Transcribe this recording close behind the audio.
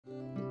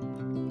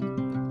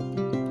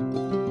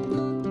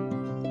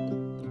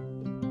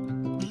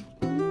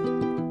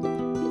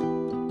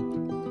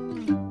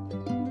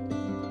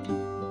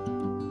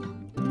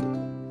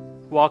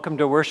Welcome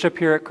to worship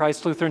here at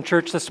Christ Lutheran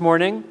Church this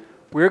morning.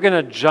 We're going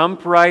to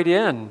jump right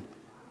in.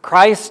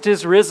 Christ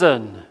is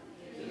risen.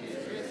 He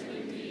is risen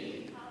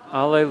indeed.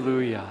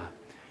 Alleluia.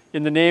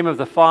 In the name of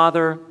the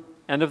Father,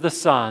 and of the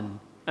Son,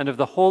 and of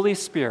the Holy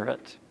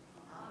Spirit.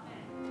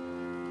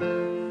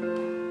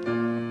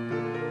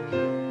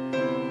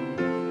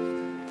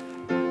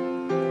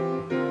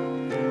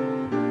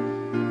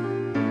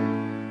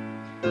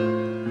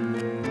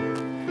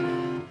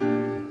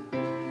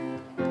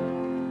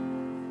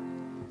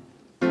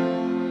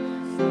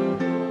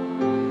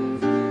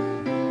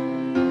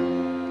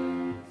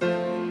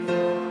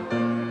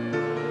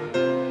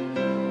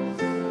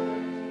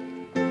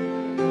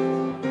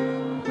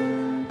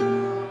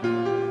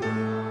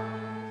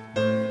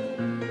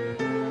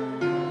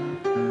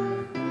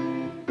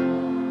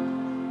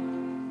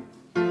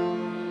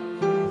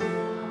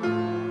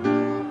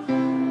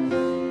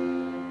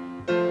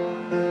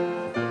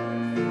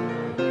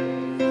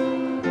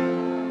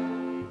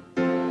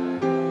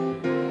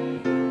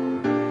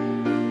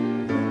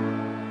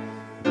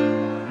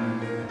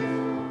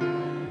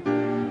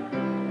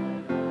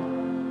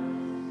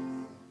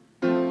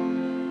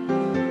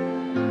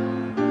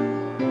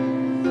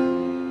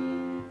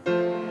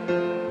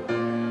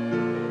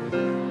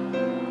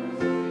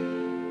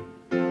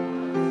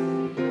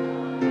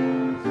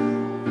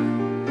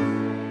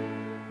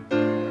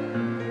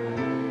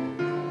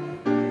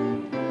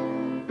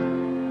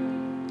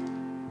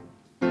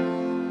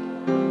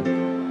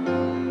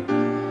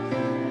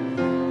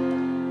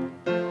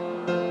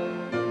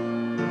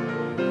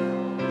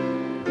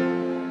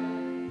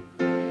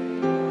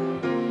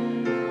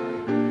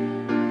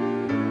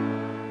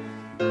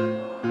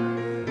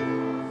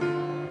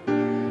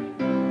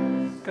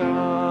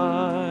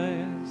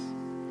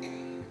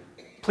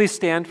 Please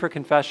stand for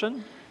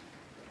confession.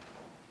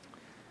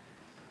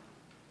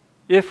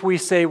 If we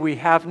say we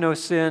have no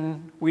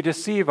sin, we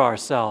deceive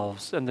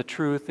ourselves, and the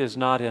truth is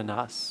not in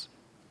us.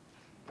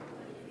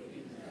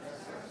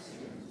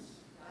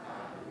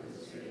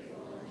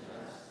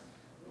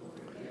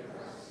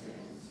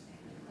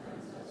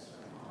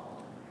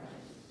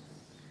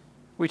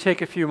 We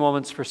take a few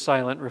moments for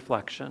silent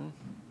reflection.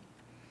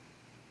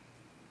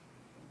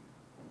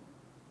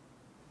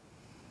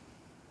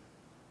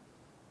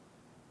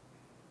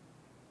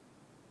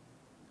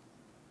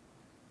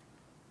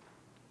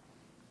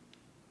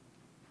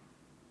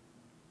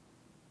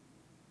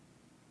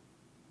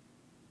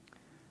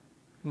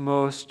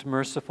 Most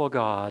merciful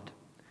God,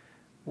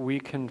 we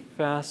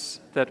confess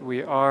that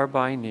we are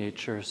by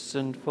nature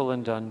sinful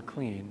and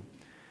unclean.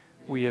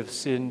 We have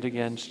sinned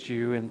against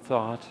you in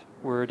thought,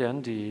 word,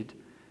 and deed,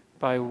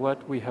 by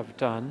what we have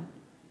done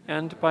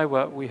and by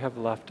what we have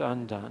left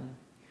undone.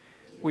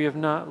 We have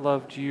not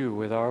loved you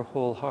with our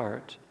whole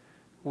heart.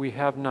 We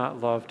have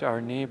not loved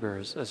our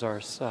neighbors as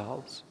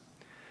ourselves.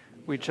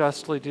 We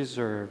justly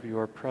deserve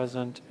your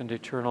present and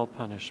eternal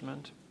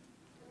punishment.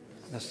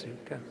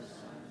 Nasuka.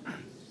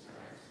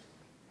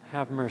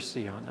 Have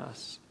mercy on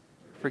us,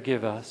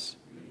 forgive us,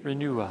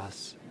 renew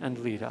us, and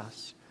lead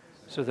us,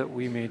 so that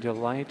we may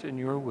delight in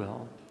your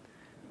will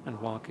and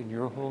walk in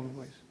your holy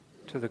ways,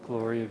 to the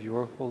glory of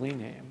your holy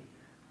name.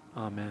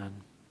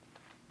 Amen.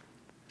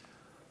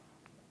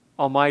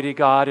 Almighty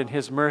God, in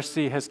his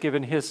mercy, has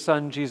given his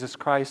Son, Jesus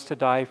Christ, to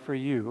die for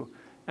you,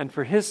 and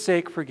for his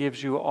sake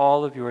forgives you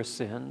all of your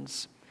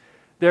sins.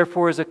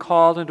 Therefore, as a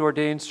called and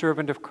ordained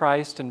servant of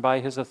Christ, and by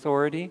his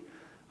authority,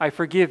 I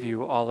forgive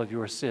you all of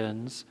your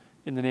sins,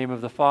 in the name of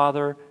the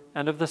Father,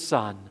 and of the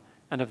Son,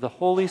 and of the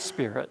Holy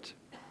Spirit.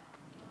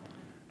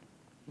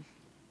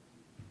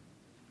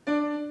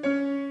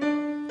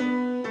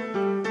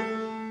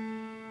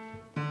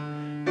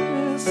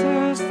 This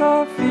is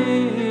the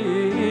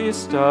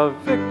feast of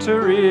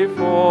victory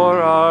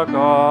for our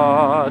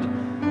God.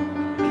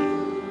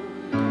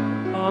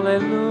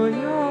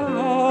 Alleluia,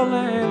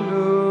 alleluia.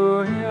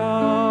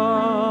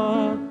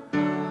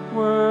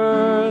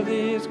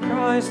 Worthy is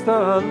Christ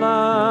the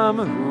Lamb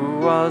who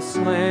was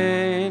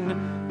slain,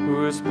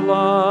 whose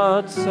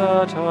blood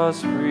set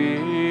us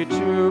free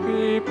to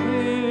be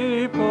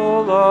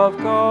people of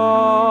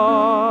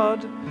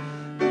God.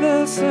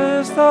 This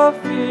is the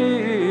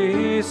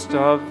feast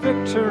of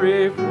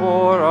victory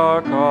for our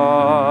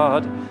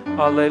God.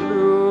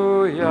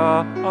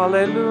 Alleluia,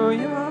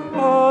 alleluia,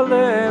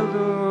 alleluia.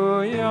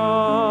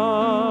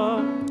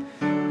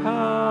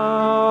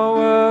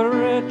 Power,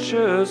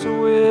 riches,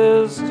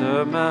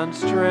 wisdom, and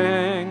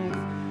strength,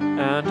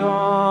 and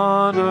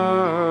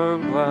honor,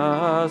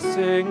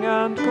 blessing,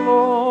 and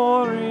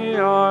glory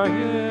are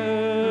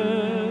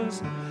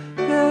his.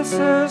 This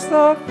is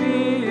the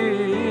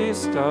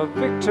feast of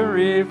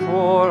victory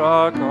for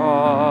our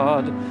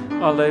God.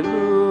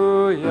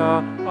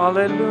 Alleluia,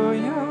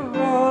 alleluia,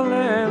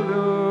 alleluia.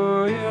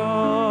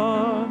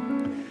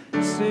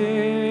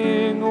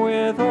 Sing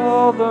with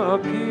all the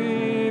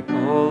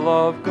people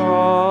of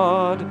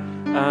God,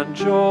 and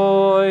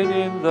join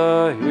in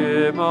the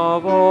hymn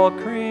of all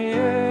creation.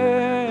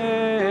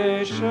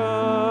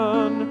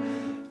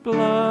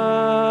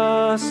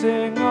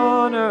 Blessing,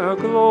 honor,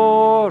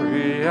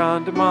 glory,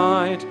 and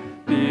might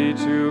be be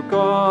to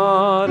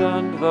God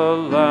and the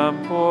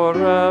Lamb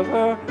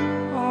forever.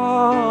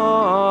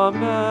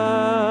 Amen.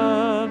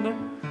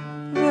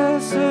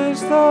 This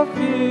is the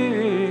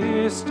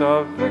feast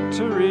of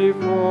victory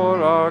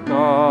for our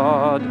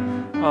God.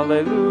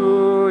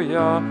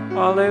 Alleluia,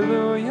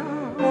 alleluia,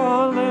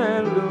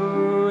 alleluia.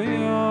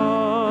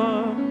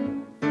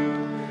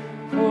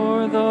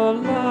 For the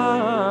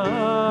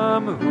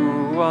Lamb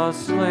who was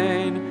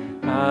slain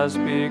has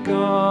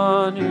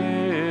begun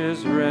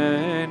his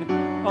reign.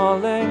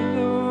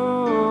 Alleluia.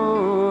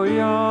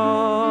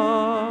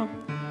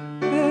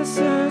 This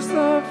is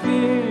the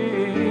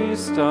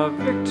feast of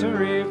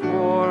victory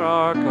for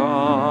our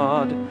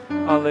God.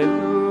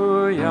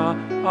 Alleluia,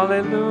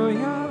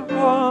 alleluia,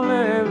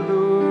 alleluia.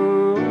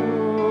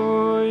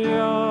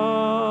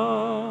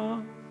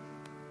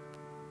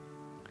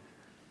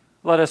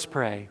 Let us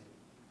pray.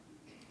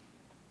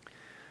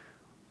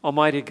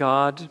 Almighty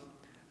God,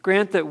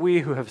 grant that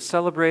we who have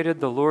celebrated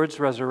the Lord's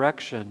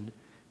resurrection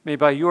may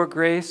by your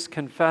grace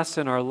confess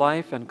in our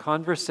life and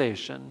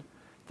conversation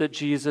that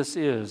Jesus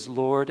is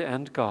Lord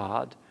and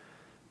God.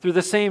 Through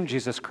the same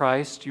Jesus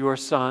Christ, your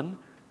Son,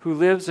 who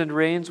lives and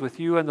reigns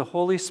with you and the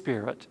Holy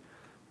Spirit,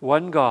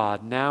 one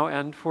God, now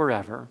and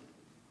forever.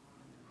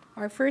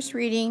 Our first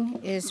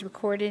reading is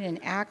recorded in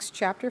Acts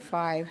chapter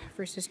 5,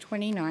 verses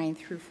 29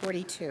 through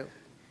 42.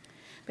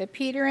 But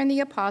Peter and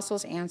the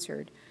apostles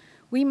answered,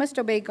 "We must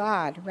obey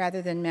God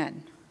rather than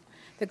men.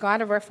 The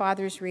God of our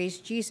fathers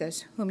raised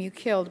Jesus, whom you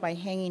killed by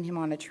hanging him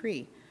on a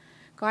tree.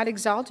 God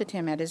exalted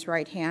him at his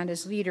right hand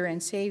as leader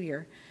and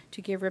savior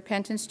to give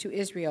repentance to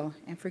Israel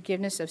and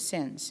forgiveness of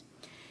sins.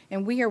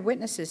 And we are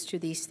witnesses to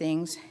these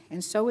things,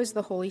 and so is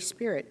the Holy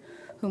Spirit,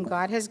 whom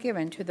God has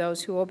given to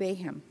those who obey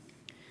him."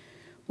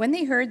 When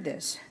they heard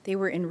this, they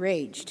were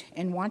enraged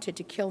and wanted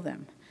to kill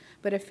them.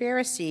 But a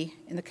Pharisee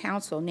in the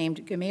council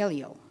named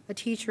Gamaliel, a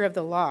teacher of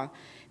the law,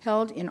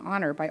 held in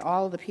honor by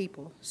all the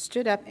people,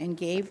 stood up and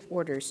gave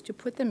orders to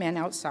put the men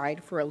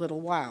outside for a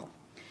little while.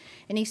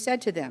 And he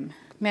said to them,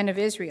 "Men of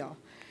Israel,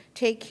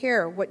 take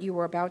care what you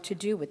are about to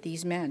do with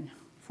these men.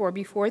 For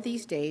before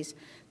these days,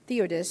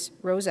 Theudas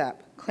rose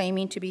up,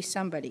 claiming to be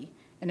somebody,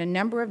 and a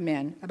number of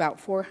men, about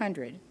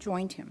 400,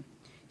 joined him.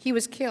 He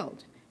was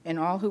killed, and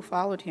all who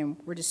followed him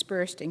were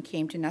dispersed and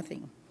came to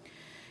nothing.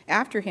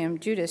 After him,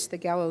 Judas the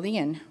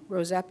Galilean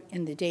rose up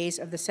in the days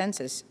of the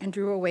census and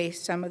drew away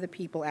some of the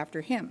people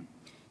after him.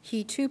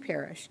 He too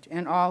perished,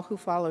 and all who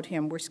followed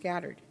him were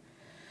scattered.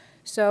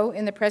 So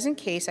in the present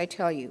case, I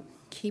tell you,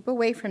 keep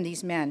away from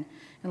these men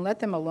and let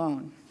them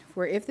alone.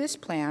 For if this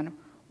plan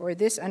or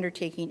this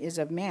undertaking is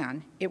of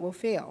man, it will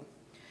fail.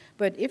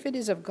 But if it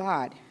is of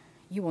God,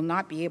 you will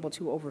not be able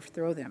to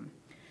overthrow them.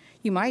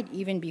 You might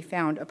even be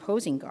found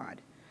opposing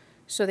God."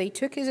 So they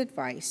took his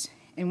advice,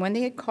 and when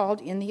they had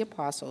called in the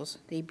apostles,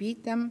 they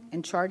beat them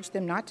and charged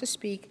them not to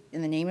speak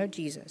in the name of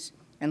Jesus,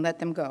 and let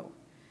them go.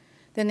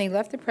 Then they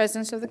left the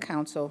presence of the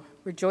council,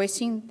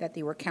 rejoicing that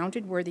they were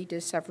counted worthy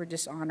to suffer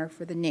dishonor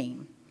for the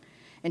name.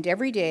 And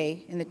every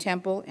day in the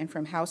temple and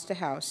from house to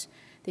house,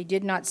 they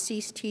did not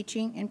cease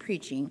teaching and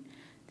preaching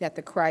that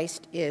the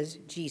Christ is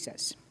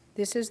Jesus.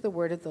 This is the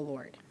word of the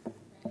Lord.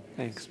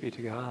 Thanks be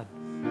to God.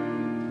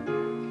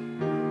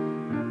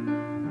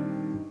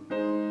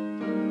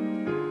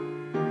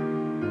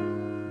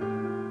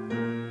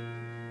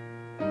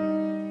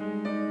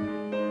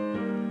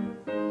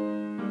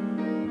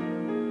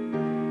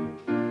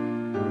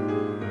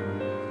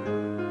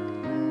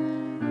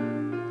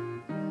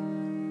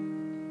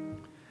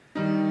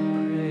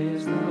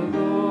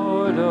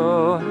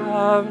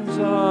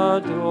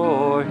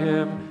 Adore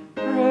him,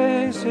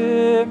 praise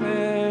him,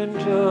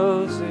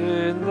 angels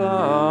in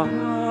the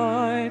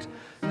height.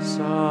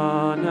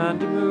 Sun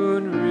and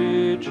moon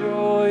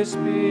rejoice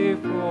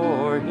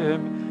before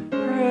him,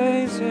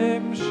 praise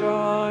him,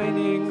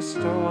 shining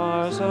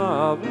stars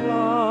of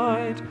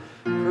light.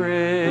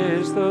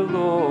 Praise the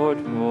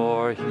Lord,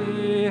 for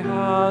he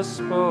has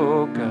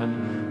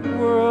spoken,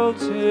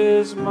 worlds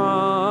his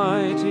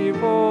mighty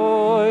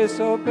voice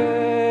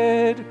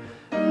obeyed.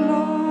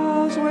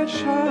 Laws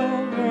which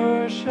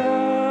never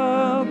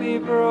shall be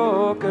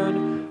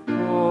broken,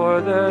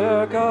 for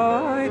their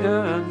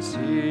guidance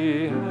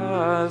he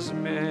has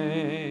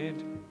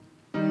made.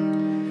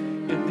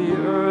 In the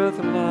earth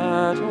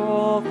let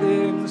all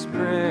things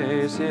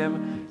praise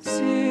him,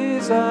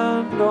 seas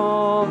and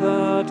all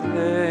that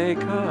they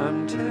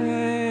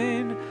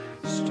contain,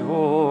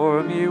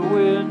 stormy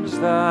winds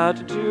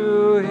that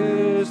do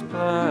his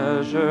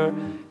pleasure,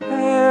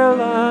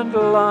 hail and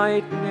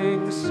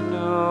lightning,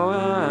 snow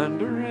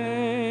and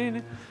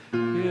rain,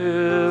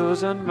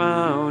 hills and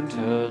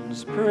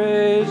mountains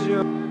praise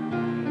your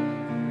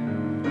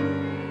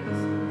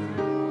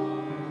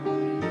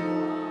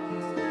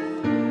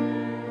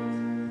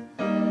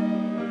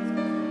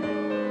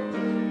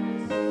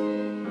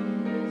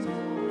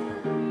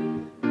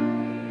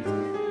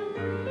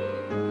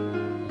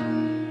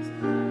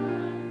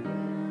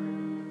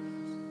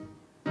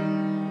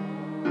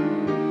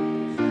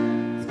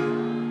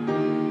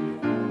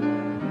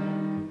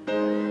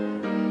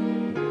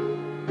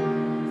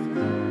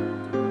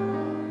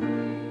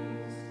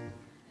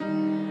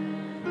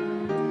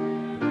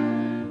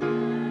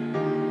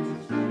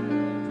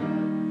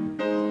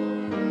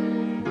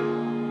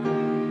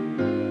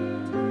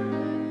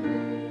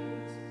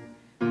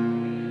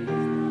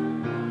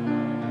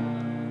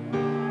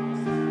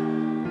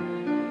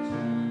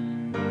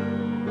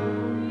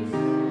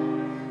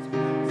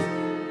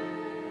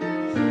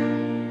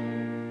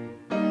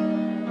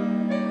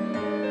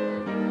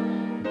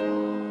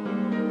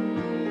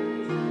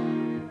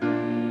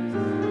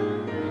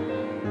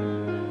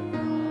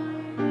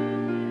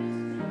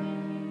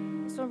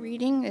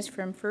is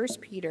from 1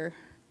 Peter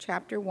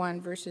chapter 1,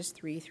 verses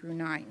 3 through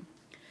 9.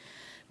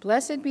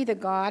 Blessed be the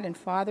God and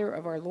Father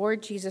of our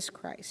Lord Jesus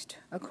Christ.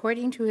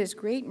 According to his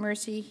great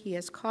mercy, he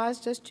has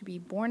caused us to be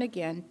born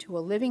again to a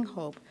living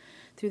hope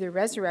through the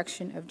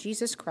resurrection of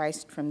Jesus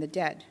Christ from the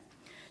dead,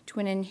 to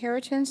an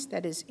inheritance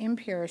that is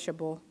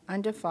imperishable,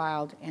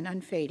 undefiled, and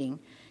unfading,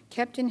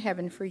 kept in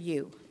heaven for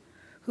you,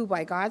 who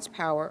by God's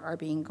power are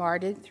being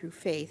guarded through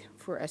faith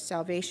for a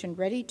salvation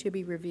ready to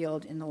be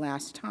revealed in the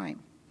last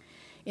time.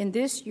 In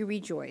this you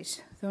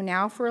rejoice, though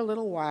now for a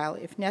little while,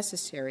 if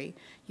necessary,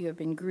 you have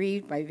been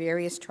grieved by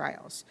various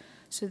trials,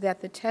 so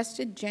that the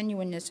tested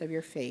genuineness of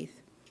your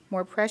faith,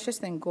 more precious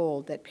than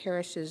gold that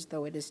perishes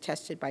though it is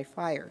tested by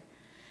fire,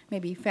 may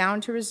be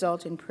found to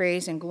result in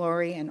praise and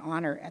glory and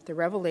honor at the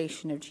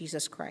revelation of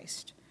Jesus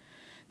Christ.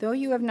 Though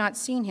you have not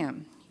seen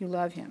him, you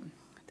love him.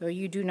 Though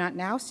you do not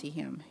now see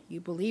him,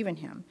 you believe in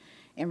him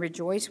and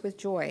rejoice with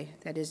joy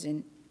that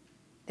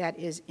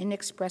is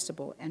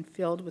inexpressible and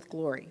filled with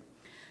glory,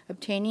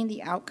 obtaining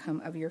the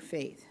outcome of your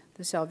faith,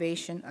 the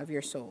salvation of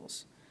your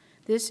souls.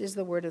 This is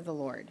the word of the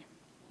Lord.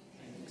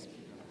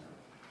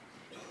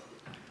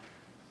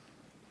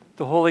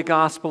 The Holy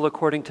Gospel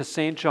according to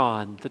St.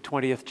 John, the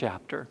 20th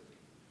chapter.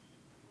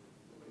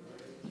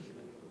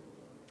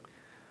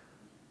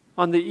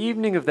 On the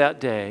evening of that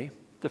day,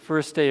 the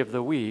first day of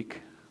the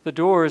week, the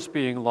doors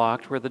being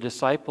locked where the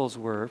disciples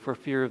were for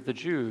fear of the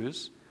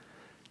Jews,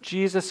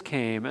 Jesus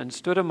came and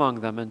stood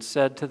among them and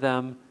said to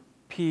them,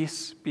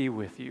 "Peace be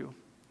with you."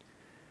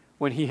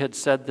 When he had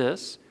said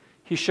this,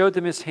 he showed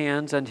them his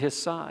hands and his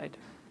side.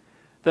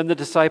 Then the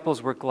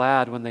disciples were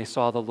glad when they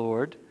saw the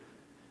Lord.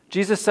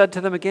 Jesus said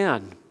to them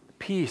again,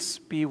 "Peace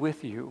be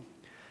with you.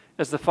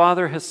 As the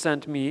Father has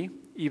sent me,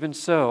 even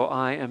so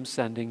I am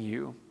sending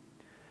you."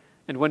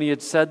 And when he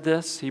had said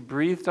this, he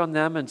breathed on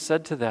them and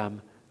said to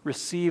them,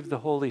 "Receive the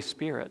Holy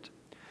Spirit.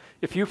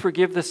 If you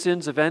forgive the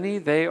sins of any,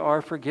 they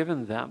are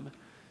forgiven them.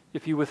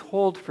 If you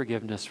withhold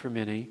forgiveness from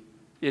any,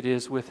 it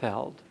is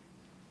withheld."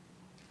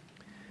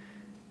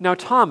 Now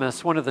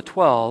Thomas, one of the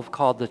 12,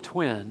 called the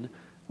twin,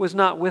 was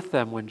not with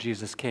them when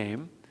Jesus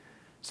came.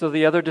 So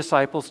the other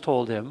disciples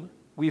told him,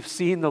 "We've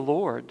seen the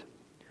Lord."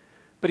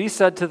 But he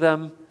said to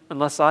them,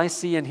 "Unless I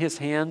see in his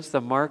hands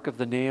the mark of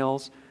the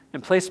nails,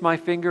 and place my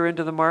finger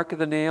into the mark of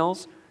the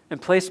nails, and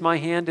place my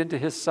hand into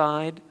his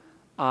side,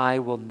 I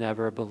will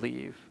never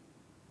believe."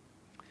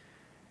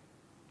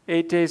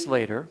 8 days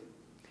later,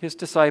 his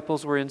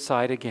disciples were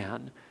inside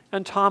again,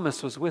 and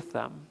Thomas was with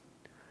them.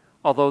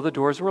 Although the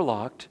doors were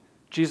locked,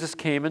 Jesus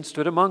came and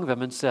stood among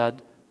them and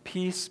said,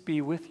 "Peace be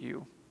with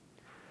you."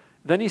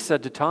 Then he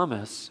said to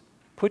Thomas,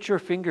 "Put your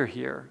finger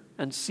here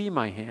and see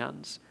my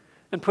hands,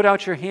 and put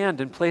out your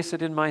hand and place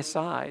it in my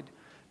side.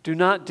 Do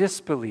not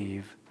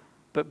disbelieve,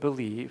 but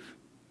believe."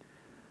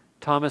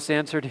 Thomas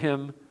answered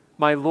him,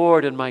 "My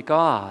Lord and my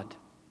God."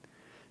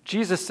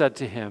 Jesus said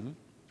to him,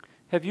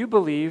 "Have you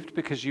believed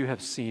because you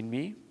have seen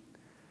me?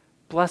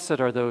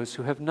 Blessed are those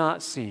who have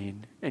not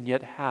seen and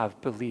yet have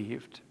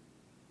believed."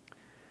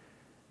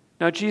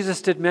 Now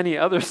Jesus did many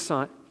other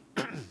signs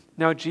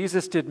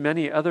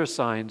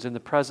in the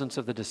presence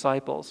of the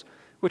disciples,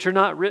 which are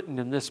not written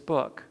in this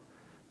book.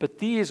 But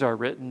these are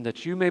written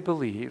that you may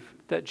believe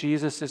that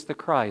Jesus is the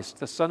Christ,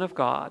 the Son of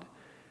God,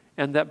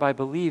 and that by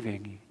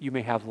believing you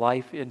may have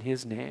life in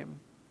his name.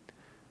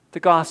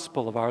 The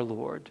Gospel of our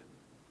Lord.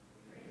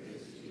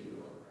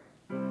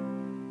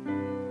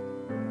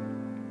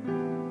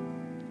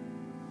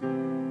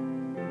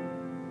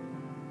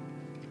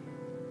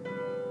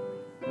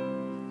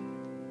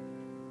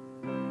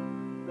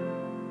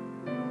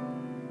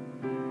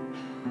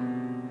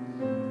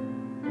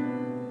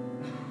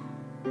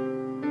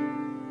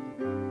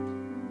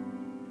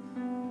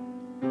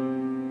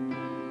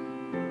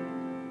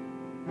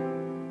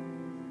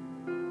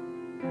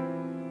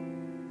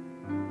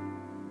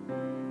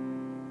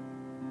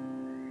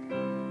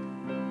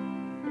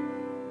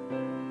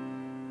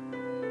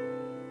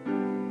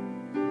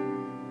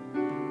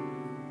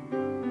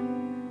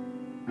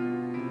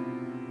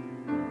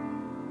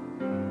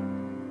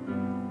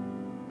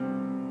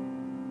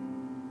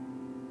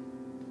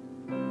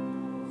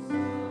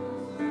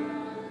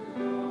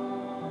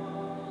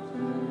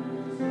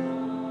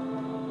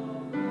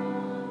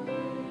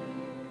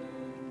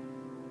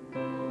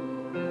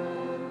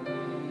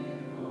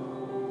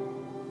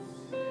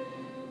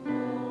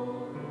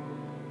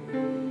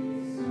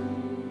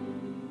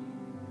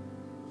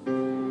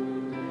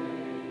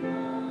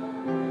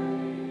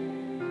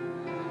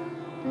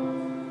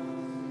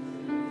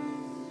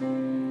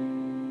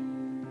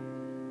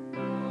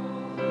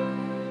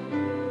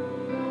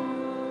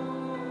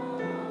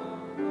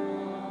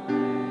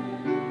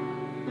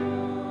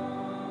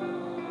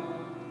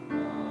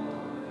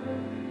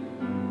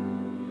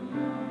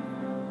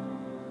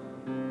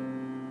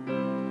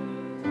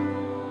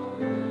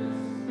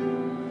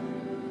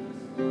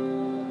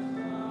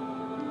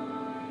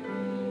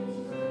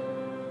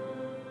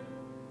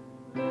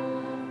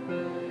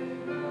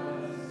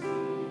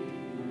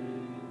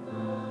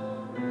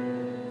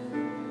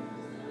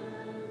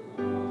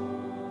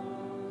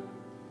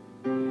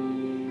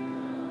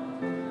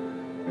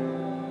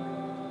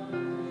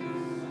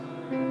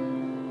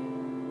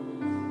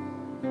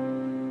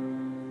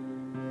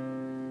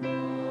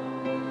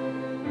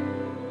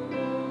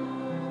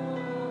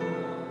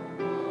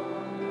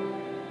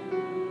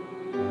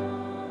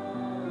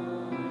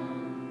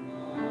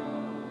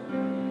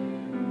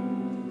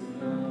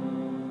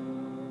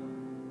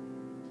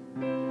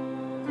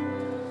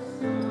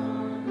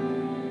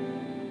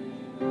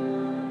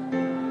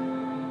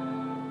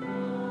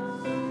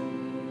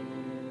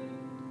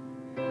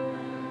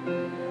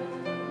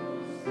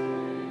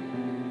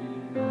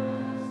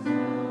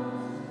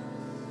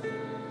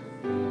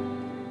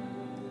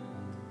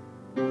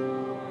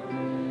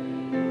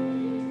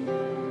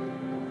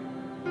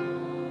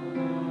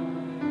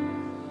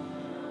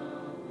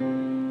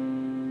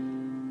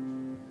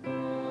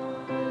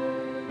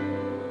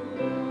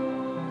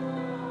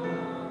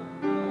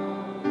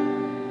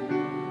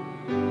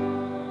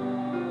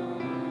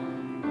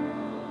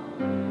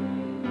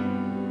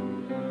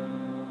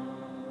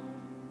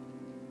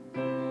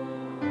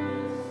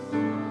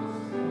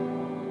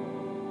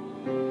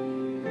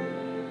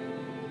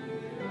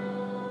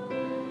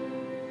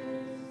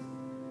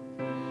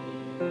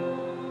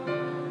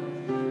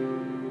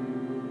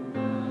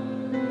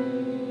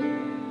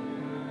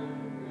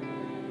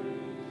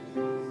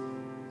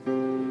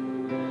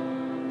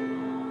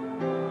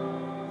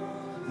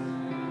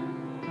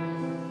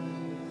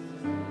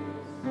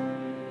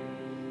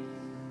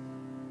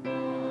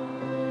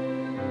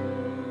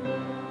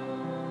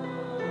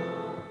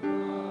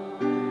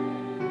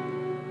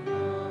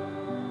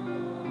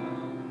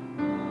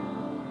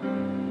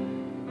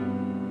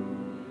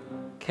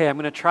 Okay, I'm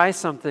going to try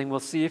something. We'll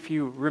see if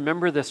you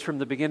remember this from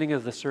the beginning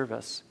of the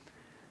service.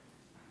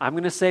 I'm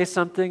going to say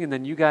something, and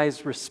then you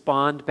guys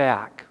respond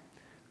back.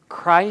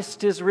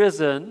 Christ is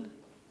risen.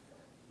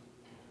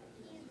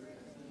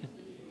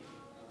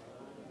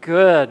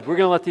 Good. We're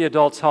going to let the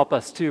adults help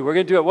us too. We're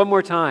going to do it one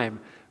more time.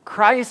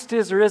 Christ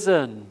is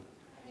risen.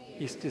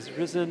 He is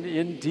risen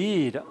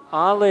indeed.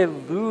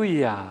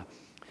 Alleluia.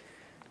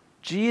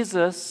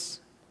 Jesus,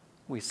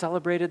 we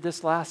celebrated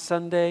this last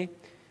Sunday,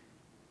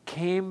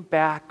 came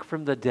back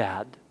from the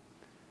dead.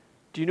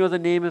 Do you know the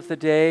name of the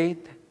day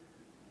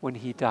when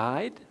he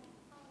died?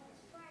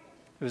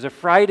 It was a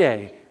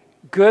Friday.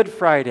 Good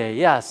Friday,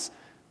 yes.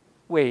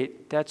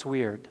 Wait, that's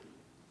weird.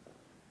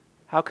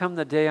 How come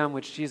the day on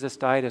which Jesus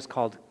died is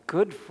called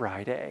Good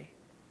Friday?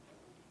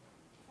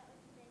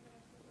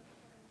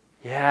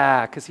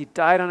 Yeah, because he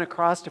died on a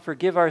cross to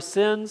forgive our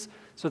sins.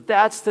 So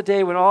that's the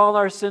day when all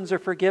our sins are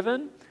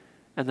forgiven.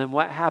 And then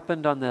what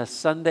happened on the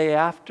Sunday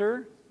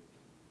after?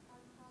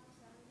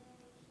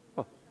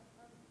 Oh.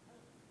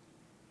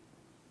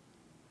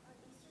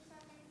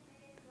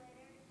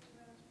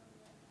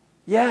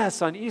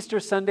 Yes, on Easter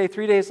Sunday,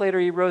 3 days later,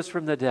 he rose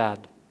from the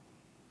dead.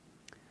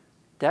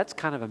 That's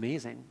kind of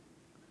amazing.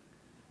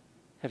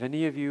 Have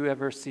any of you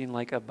ever seen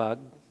like a bug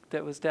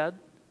that was dead?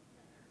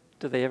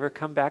 Do they ever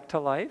come back to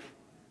life?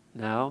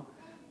 No?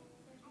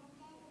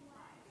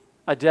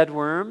 A dead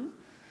worm?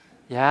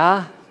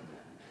 Yeah?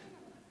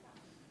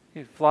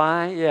 You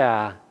fly?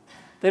 Yeah.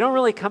 They don't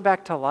really come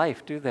back to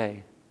life, do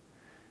they?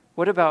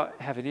 What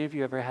about, have any of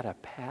you ever had a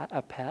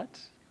pet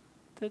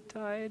that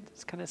died?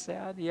 It's kind of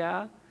sad,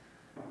 yeah?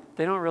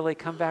 They don't really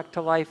come back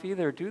to life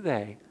either, do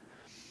they?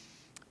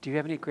 Do you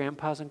have any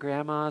grandpas and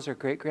grandmas or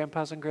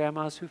great-grandpas and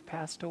grandmas who've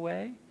passed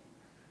away?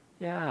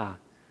 Yeah.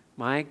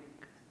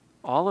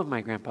 All of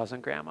my grandpas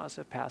and grandmas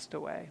have passed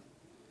away.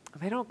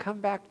 They don't come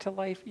back to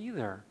life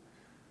either.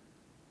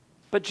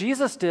 But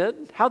Jesus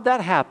did. How'd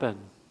that happen?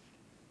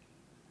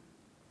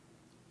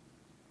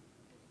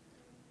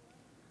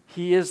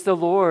 He is the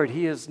Lord.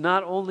 He is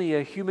not only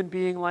a human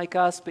being like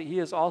us, but he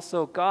is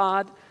also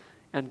God.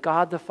 And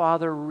God the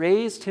Father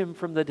raised him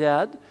from the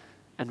dead.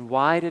 And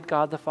why did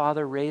God the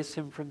Father raise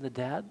him from the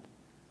dead?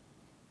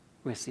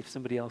 We'll see if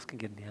somebody else can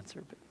get an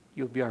answer, but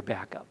you'll be our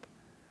backup.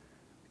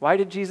 Why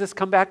did Jesus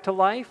come back to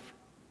life?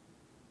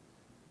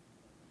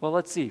 Well,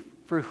 let's see.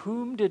 For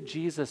whom did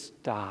Jesus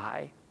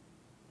die?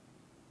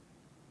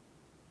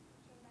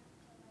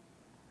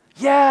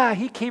 Yeah,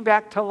 he came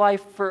back to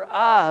life for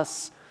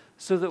us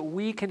so that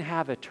we can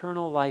have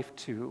eternal life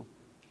too.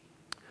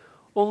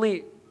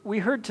 Only we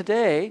heard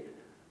today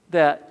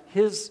that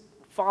his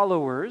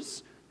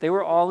followers, they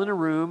were all in a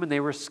room and they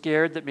were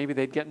scared that maybe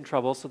they'd get in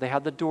trouble, so they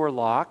had the door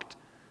locked,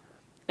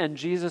 and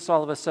Jesus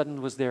all of a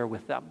sudden was there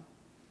with them.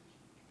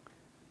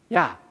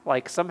 Yeah,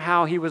 like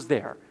somehow he was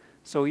there.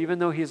 So even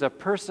though he's a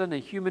person, a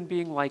human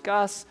being like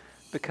us,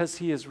 because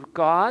he is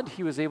God,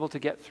 he was able to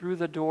get through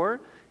the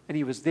door, and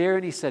he was there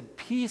and he said,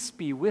 "Peace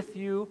be with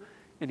you."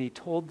 And he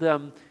told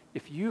them,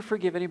 if you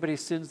forgive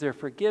anybody's sins, they're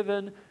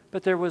forgiven.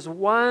 But there was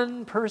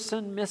one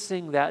person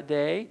missing that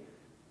day.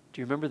 Do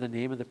you remember the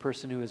name of the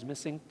person who was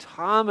missing?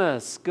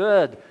 Thomas.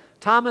 Good.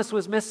 Thomas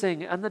was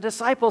missing. And the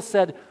disciples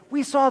said,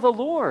 "We saw the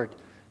Lord."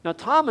 Now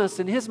Thomas,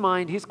 in his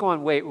mind, he's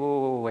going,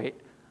 wait.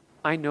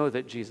 I know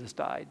that Jesus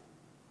died.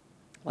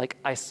 Like,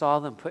 I saw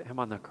them put him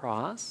on the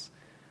cross,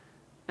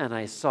 and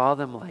I saw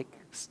them, like,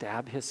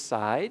 stab his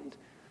side.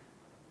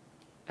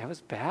 It was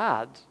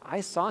bad.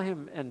 I saw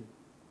him, and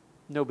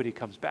nobody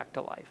comes back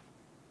to life.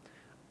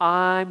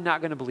 I'm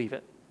not going to believe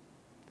it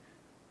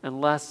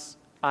unless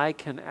I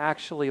can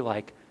actually,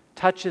 like,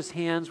 touch his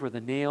hands where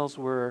the nails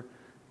were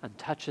and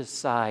touch his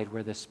side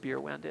where the spear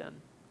went in.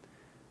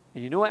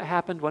 And you know what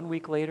happened 1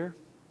 week later?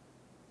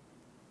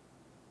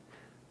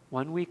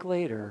 1 week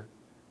later,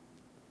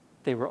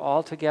 they were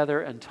all together,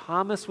 and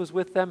Thomas was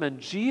with them, and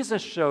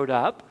Jesus showed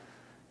up.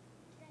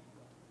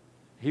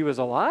 He was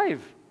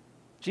alive.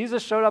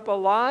 Jesus showed up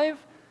alive.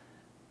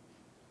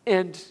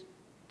 And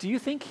do you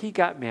think he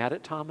got mad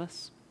at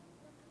Thomas?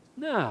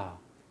 No.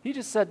 He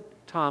just said,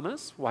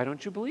 "Thomas, why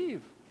don't you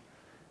believe?"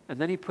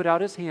 And then he put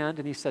out his hand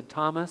and he said,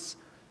 "Thomas,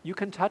 you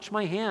can touch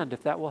my hand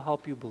if that will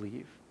help you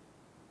believe.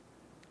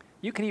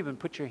 You can even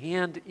put your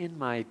hand in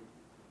my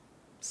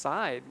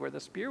side where the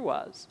spear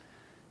was,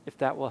 if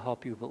that will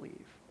help you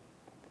believe."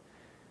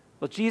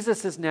 Well,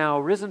 Jesus is now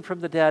risen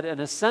from the dead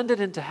and ascended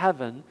into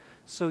heaven,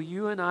 so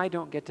you and I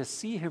don't get to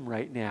see him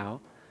right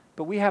now,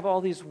 but we have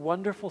all these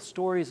wonderful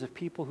stories of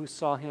people who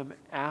saw him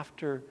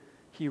after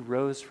he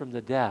rose from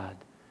the dead.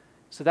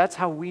 So that's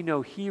how we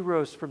know he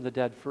rose from the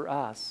dead for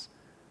us.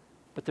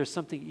 But there's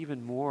something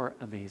even more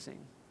amazing.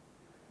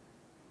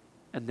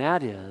 And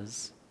that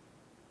is,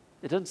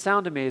 it doesn't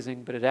sound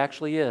amazing, but it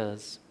actually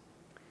is.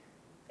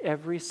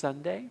 Every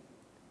Sunday,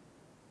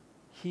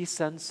 he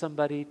sends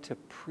somebody to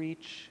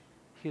preach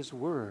his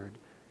word.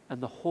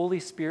 And the Holy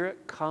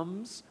Spirit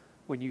comes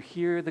when you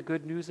hear the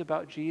good news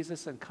about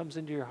Jesus and comes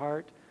into your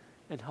heart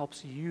and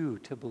helps you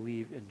to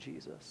believe in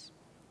Jesus.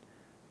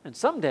 And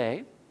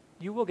someday,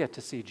 you will get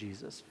to see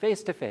Jesus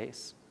face to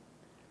face.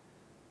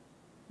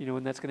 You know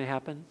when that's going to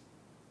happen?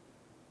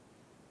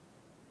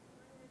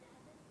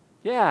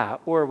 Yeah,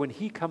 or when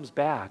he comes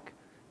back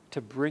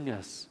to bring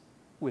us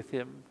with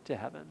him to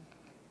heaven.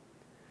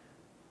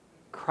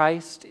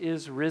 Christ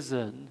is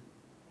risen.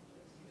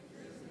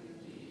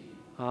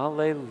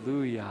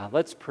 Hallelujah.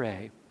 Let's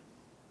pray.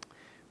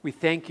 We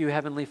thank you,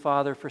 Heavenly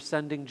Father, for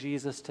sending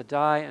Jesus to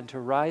die and to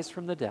rise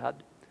from the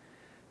dead.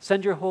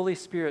 Send your Holy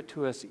Spirit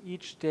to us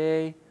each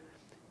day,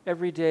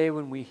 every day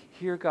when we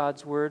hear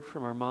God's word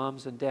from our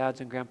moms and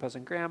dads and grandpas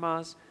and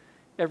grandmas,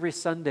 every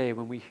Sunday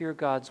when we hear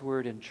God's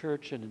word in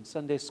church and in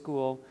Sunday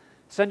school.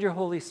 Send your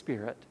Holy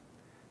Spirit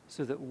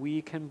so that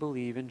we can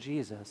believe in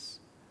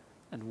Jesus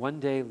and one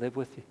day live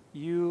with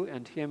you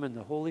and him and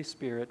the Holy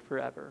Spirit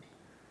forever.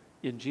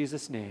 In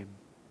Jesus' name,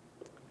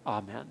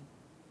 amen.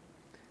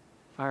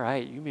 All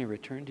right, you may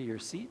return to your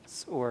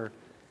seats, or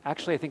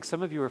actually I think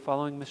some of you are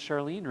following Miss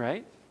Charlene,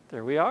 right?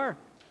 There we are.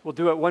 We'll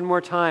do it one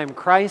more time.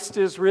 Christ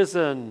is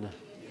risen.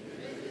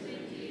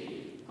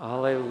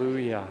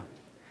 Hallelujah.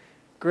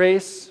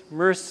 Grace,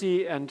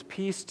 mercy, and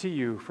peace to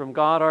you from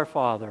God our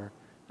Father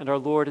and our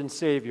Lord and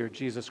Savior,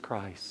 Jesus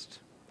Christ.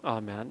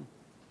 Amen.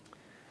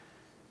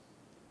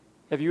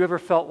 Have you ever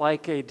felt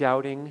like a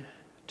doubting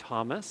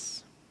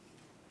Thomas?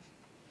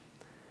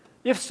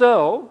 If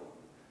so,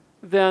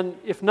 then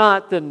if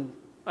not, then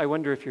I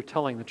wonder if you're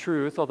telling the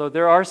truth, although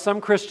there are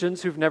some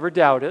Christians who've never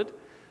doubted,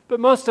 but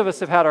most of us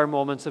have had our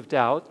moments of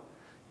doubt.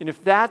 And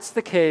if that's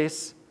the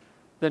case,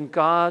 then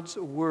God's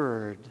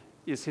word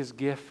is his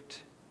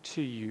gift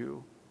to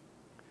you.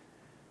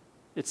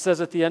 It says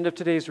at the end of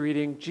today's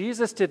reading,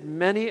 Jesus did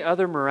many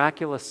other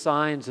miraculous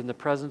signs in the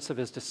presence of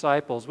his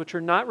disciples, which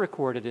are not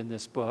recorded in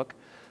this book,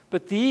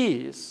 but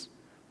these,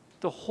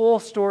 the whole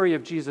story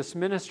of Jesus'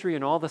 ministry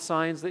and all the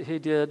signs that he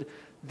did,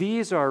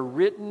 these are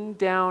written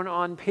down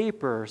on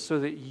paper so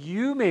that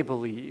you may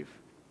believe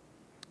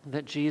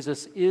that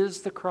Jesus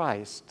is the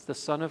Christ, the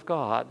Son of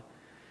God,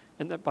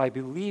 and that by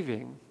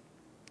believing,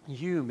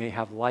 you may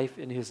have life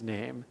in his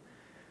name.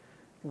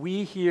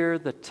 We hear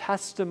the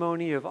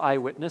testimony of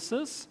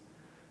eyewitnesses,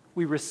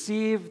 we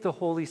receive the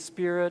Holy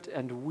Spirit,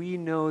 and we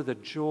know the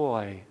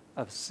joy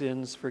of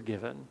sins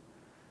forgiven.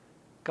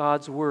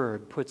 God's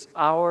word puts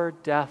our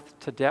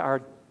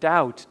our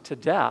doubt to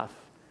death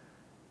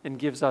and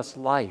gives us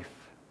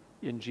life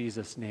in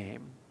Jesus'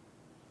 name.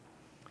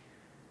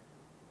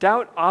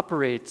 Doubt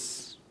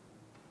operates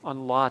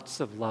on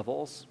lots of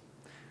levels.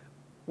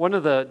 One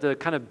of the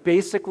kind of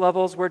basic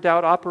levels where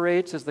doubt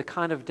operates is the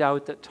kind of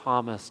doubt that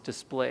Thomas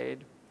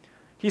displayed.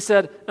 He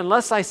said,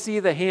 unless I see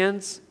in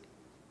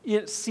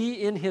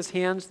his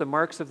hands the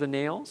marks of the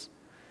nails,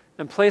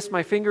 and place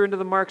my finger into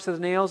the marks of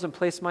the nails, and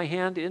place my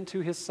hand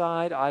into his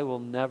side, I will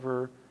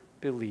never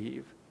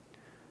believe.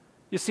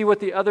 You see, what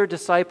the other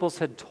disciples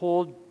had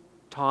told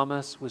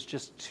Thomas was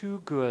just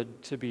too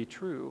good to be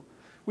true.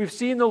 We've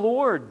seen the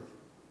Lord,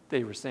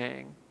 they were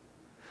saying.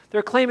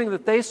 They're claiming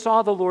that they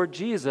saw the Lord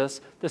Jesus,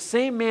 the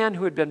same man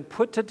who had been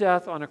put to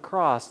death on a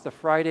cross the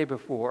Friday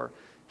before.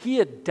 He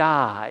had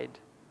died.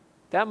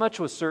 That much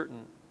was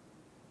certain.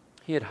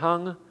 He had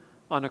hung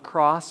on a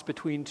cross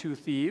between two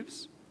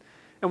thieves.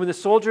 And when the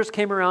soldiers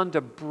came around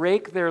to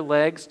break their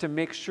legs to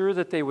make sure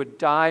that they would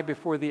die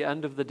before the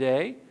end of the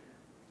day,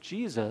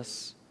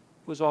 Jesus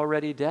was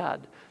already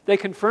dead. They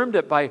confirmed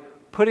it by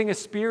putting a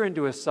spear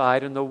into his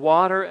side, and the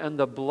water and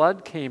the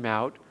blood came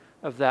out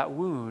of that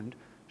wound,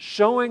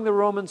 showing the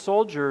Roman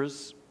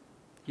soldiers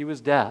he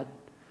was dead.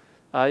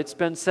 It's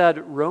been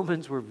said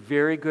Romans were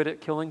very good at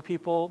killing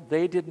people.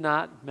 They did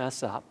not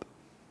mess up.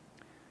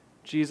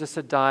 Jesus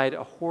had died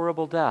a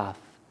horrible death,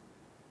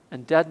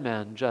 and dead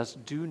men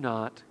just do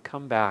not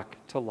come back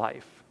to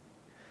life.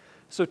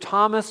 So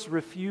Thomas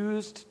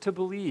refused to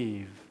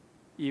believe,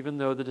 even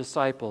though the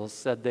disciples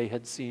said they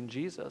had seen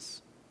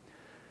Jesus.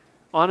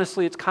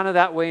 Honestly, it's kind of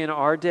that way in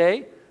our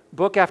day.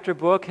 Book after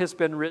book has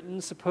been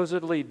written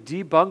supposedly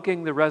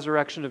debunking the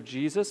resurrection of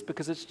Jesus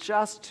because it's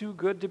just too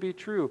good to be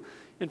true.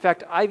 In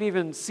fact, I've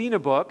even seen a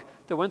book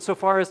that went so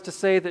far as to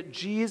say that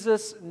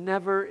Jesus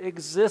never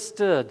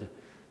existed,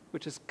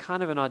 which is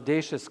kind of an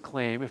audacious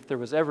claim, if there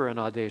was ever an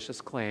audacious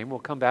claim. We'll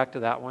come back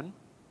to that one.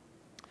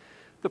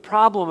 The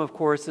problem, of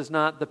course, is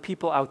not the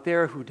people out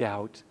there who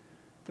doubt.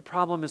 The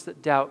problem is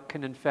that doubt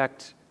can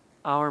infect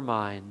our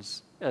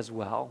minds as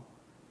well.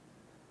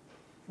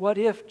 What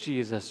if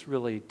Jesus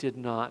really did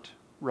not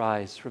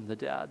rise from the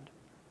dead?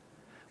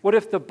 What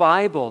if the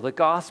Bible, the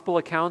gospel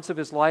accounts of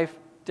his life,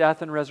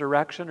 death, and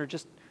resurrection are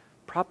just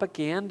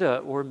propaganda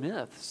or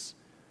myths?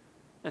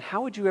 And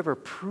how would you ever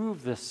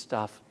prove this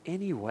stuff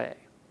anyway?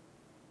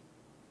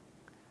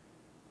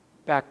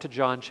 Back to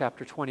John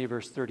chapter 20,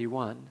 verse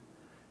 31.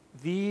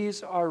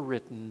 These are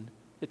written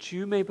that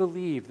you may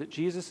believe that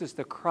Jesus is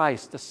the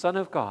Christ, the Son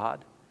of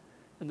God,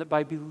 and that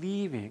by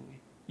believing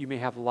you may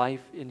have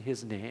life in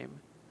his name.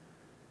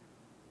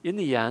 In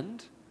the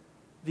end,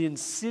 the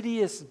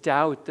insidious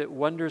doubt that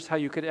wonders how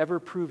you could ever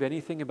prove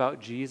anything about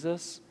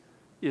Jesus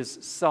is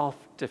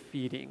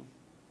self-defeating.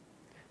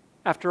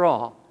 After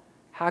all,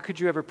 how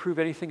could you ever prove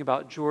anything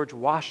about George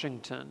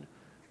Washington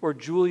or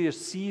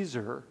Julius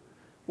Caesar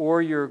or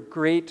your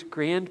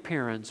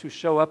great-grandparents who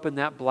show up in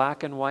that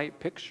black and white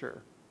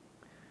picture.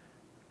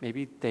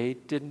 Maybe they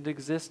didn't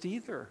exist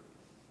either.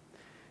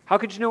 How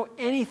could you know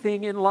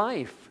anything in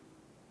life?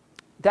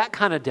 That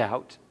kind of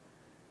doubt.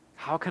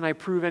 How can I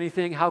prove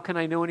anything? How can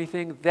I know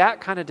anything? That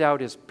kind of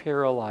doubt is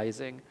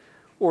paralyzing.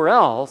 Or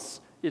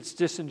else, it's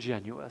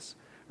disingenuous,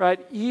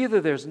 right?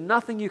 Either there's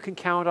nothing you can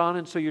count on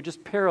and so you're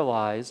just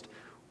paralyzed,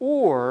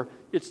 or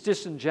it's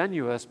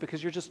disingenuous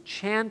because you're just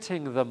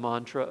chanting the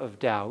mantra of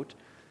doubt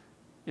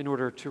in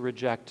order to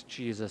reject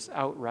Jesus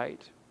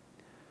outright.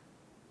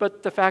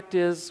 But the fact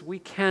is, we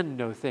can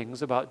know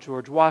things about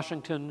George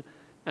Washington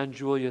and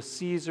Julius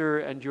Caesar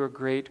and your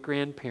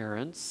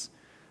great-grandparents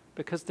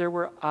because there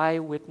were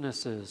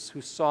eyewitnesses who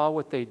saw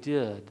what they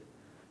did,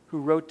 who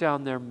wrote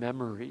down their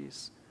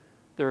memories.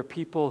 There are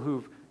people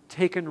who've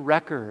taken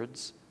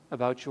records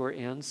about your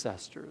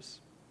ancestors.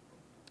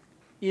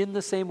 In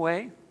the same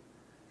way,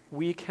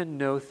 we can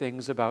know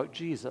things about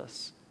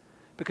Jesus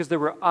because there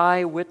were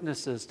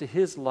eyewitnesses to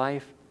his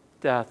life,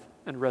 death,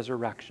 and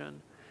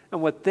resurrection.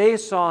 And what they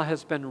saw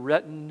has been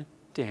written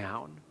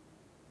down.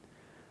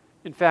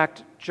 In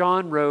fact,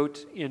 John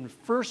wrote in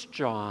 1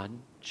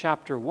 John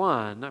chapter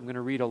 1, I'm going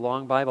to read a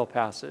long Bible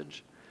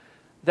passage,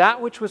 that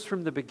which was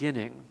from the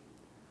beginning,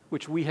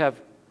 which we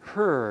have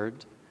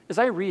heard. As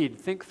I read,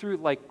 think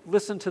through,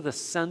 listen to the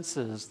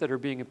senses that are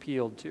being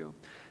appealed to.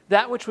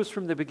 That which was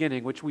from the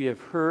beginning, which we have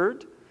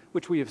heard,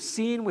 which we have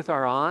seen with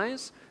our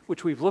eyes,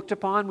 which we've looked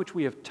upon, which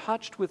we have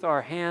touched with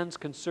our hands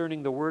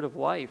concerning the word of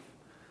life.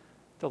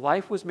 The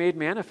life was made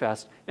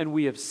manifest, and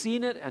we have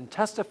seen it and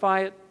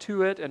testify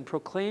to it and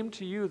proclaim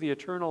to you the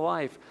eternal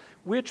life,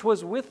 which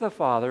was with the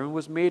Father and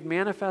was made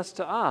manifest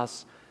to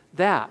us.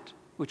 That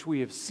which we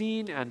have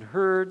seen and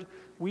heard,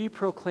 we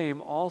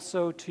proclaim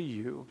also to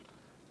you,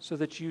 so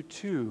that you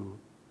too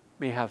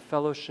may have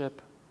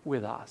fellowship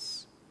with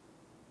us.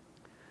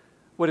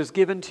 What is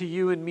given to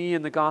you and me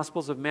in the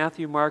Gospels of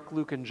Matthew, Mark,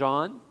 Luke, and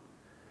John,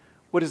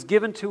 what is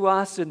given to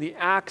us in the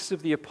Acts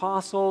of the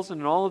Apostles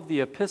and in all of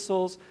the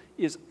epistles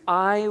is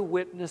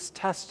eyewitness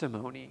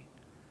testimony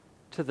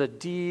to the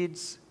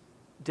deeds,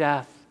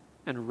 death,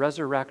 and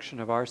resurrection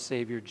of our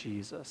Savior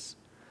Jesus.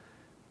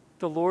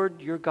 The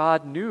Lord your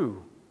God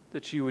knew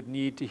that you would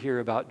need to hear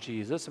about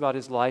Jesus, about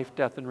his life,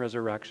 death, and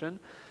resurrection,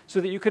 so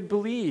that you could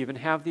believe and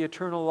have the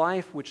eternal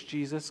life which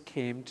Jesus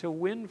came to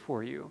win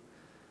for you.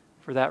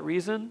 For that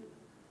reason,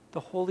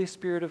 the Holy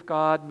Spirit of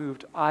God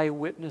moved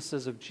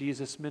eyewitnesses of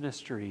Jesus'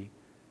 ministry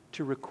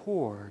to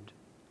record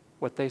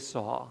what they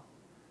saw.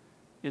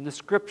 In the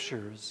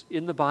Scriptures,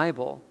 in the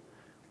Bible,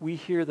 we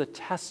hear the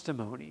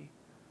testimony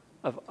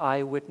of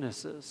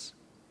eyewitnesses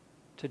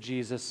to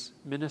Jesus'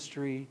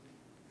 ministry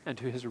and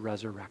to his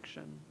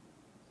resurrection.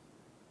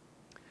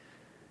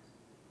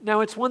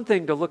 Now, it's one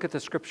thing to look at the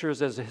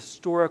Scriptures as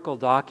historical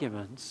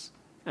documents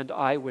and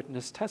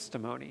eyewitness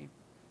testimony.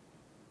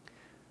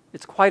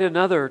 It's quite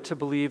another to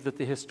believe that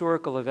the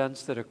historical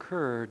events that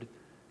occurred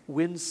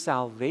win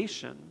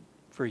salvation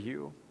for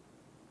you.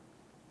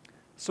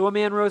 So a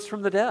man rose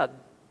from the dead.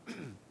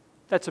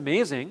 That's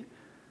amazing,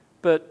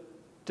 but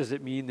does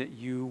it mean that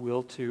you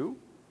will too?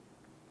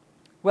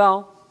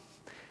 Well,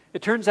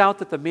 it turns out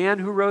that the man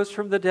who rose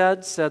from the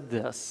dead said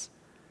this,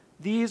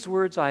 "These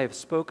words I have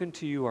spoken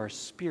to you are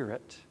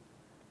spirit,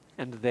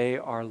 and they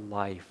are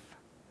life."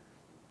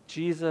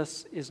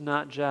 Jesus is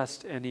not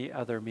just any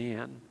other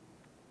man.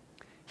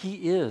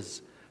 He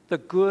is the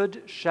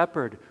good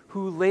shepherd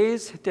who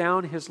lays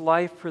down his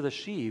life for the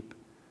sheep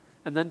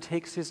and then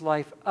takes his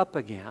life up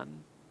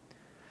again.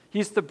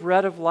 He's the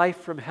bread of life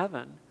from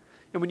heaven.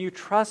 And when you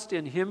trust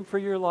in him for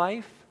your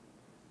life,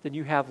 then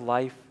you have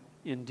life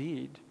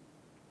indeed.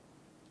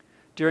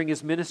 During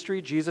his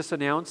ministry, Jesus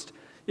announced,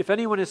 "If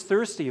anyone is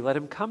thirsty, let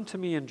him come to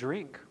me and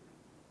drink.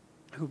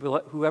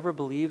 Whoever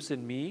believes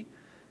in me,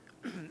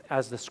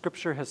 as the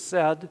scripture has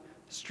said,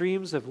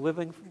 streams of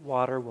living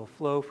water will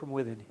flow from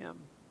within him."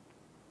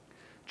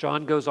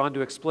 John goes on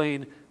to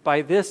explain,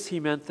 by this he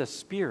meant the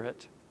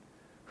Spirit,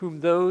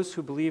 whom those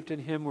who believed in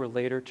him were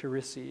later to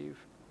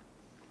receive.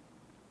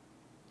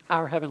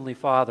 Our Heavenly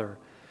Father,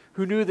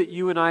 who knew that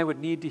you and I would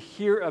need to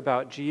hear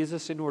about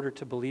Jesus in order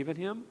to believe in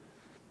him,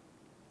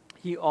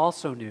 he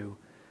also knew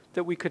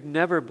that we could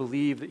never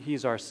believe that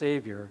he's our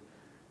Savior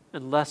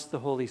unless the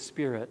Holy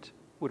Spirit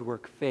would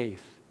work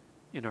faith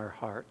in our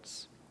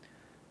hearts.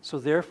 So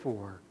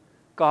therefore,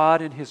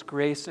 God in his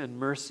grace and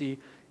mercy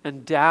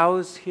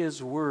endows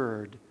his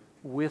word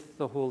with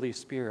the Holy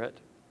Spirit.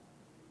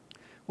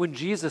 When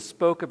Jesus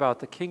spoke about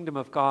the kingdom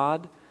of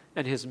God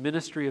and his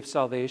ministry of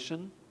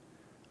salvation,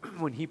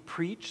 when he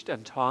preached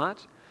and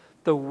taught,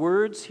 the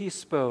words he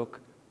spoke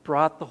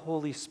brought the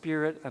Holy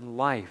Spirit and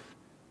life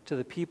to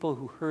the people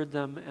who heard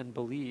them and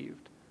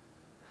believed.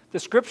 The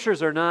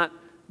scriptures are not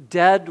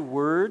dead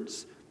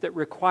words that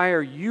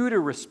require you to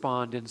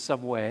respond in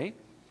some way.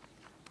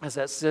 As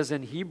that says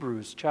in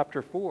Hebrews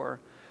chapter 4,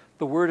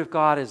 the word of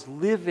God is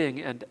living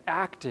and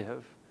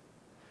active.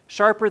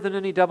 Sharper than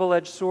any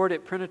double-edged sword,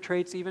 it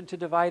penetrates even to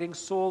dividing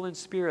soul and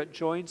spirit,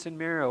 joints and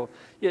marrow.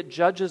 It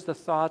judges the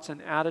thoughts and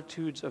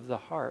attitudes of the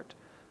heart.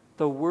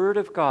 the Word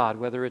of God,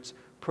 whether it's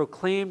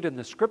proclaimed in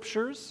the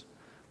Scriptures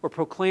or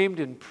proclaimed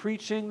in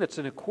preaching that's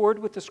in accord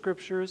with the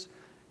Scriptures,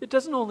 it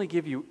doesn't only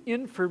give you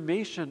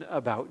information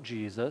about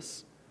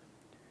Jesus,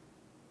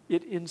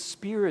 it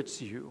inspirits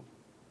you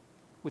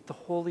with the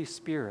Holy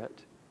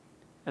Spirit,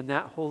 and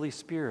that Holy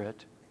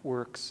Spirit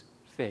works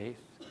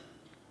faith.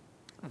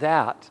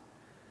 That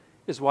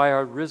is why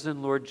our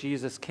risen Lord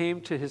Jesus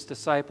came to his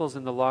disciples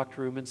in the locked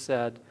room and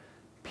said,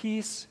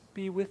 "Peace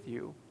be with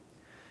you.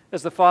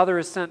 As the Father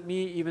has sent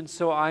me, even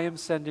so I am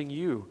sending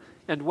you."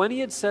 And when he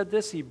had said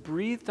this, he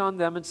breathed on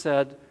them and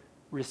said,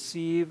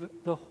 "Receive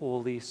the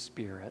Holy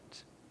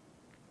Spirit."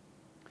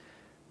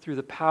 Through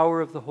the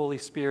power of the Holy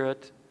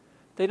Spirit,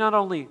 they not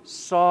only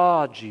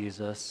saw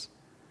Jesus,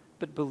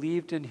 but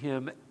believed in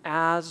him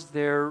as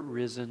their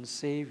risen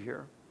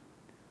Savior.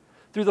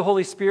 Through the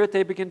Holy Spirit,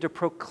 they began to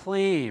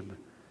proclaim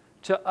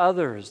to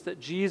others that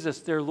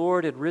Jesus, their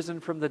Lord, had risen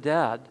from the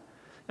dead.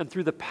 And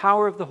through the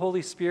power of the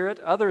Holy Spirit,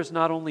 others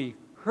not only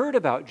heard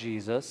about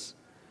Jesus,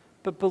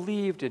 but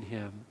believed in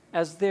him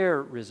as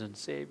their risen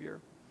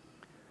Savior.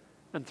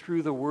 And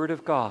through the Word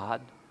of God,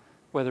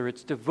 whether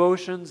it's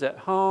devotions at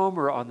home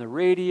or on the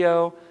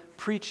radio,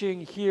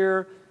 preaching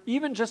here,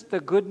 even just the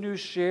good news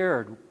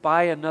shared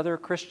by another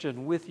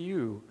Christian with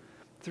you,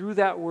 through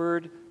that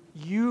word,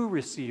 you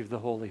receive the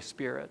Holy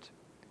Spirit.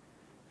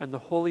 And the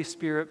Holy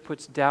Spirit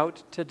puts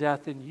doubt to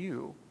death in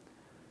you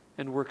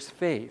and works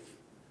faith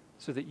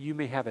so that you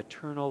may have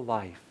eternal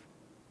life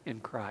in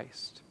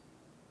Christ.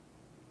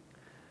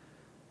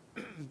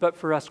 But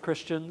for us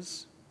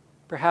Christians,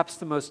 perhaps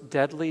the most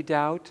deadly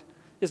doubt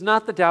is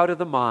not the doubt of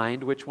the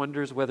mind, which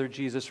wonders whether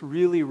Jesus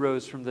really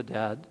rose from the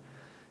dead.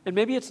 And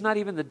maybe it's not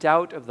even the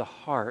doubt of the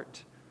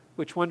heart,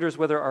 which wonders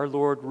whether our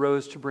Lord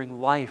rose to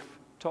bring life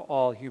to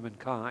all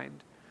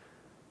humankind.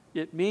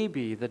 It may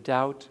be the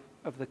doubt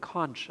of the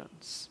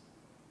conscience,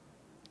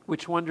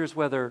 which wonders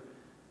whether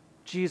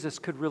Jesus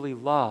could really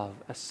love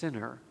a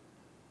sinner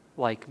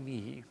like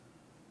me.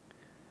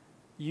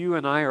 You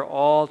and I are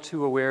all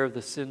too aware of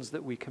the sins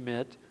that we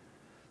commit,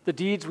 the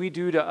deeds we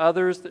do to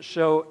others that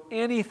show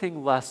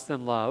anything less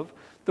than love,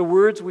 the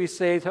words we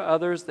say to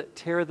others that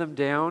tear them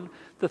down,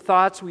 the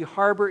thoughts we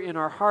harbor in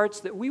our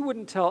hearts that we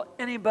wouldn't tell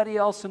anybody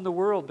else in the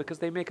world because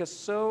they make us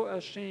so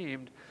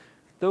ashamed.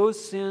 Those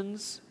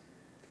sins,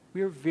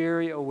 we are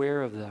very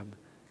aware of them,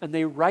 and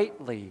they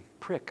rightly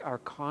prick our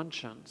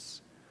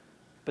conscience.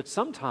 But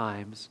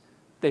sometimes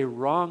they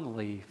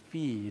wrongly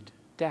feed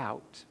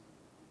doubt.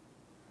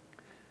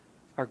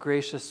 Our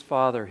gracious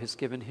Father has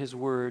given his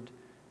word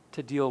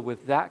to deal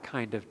with that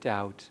kind of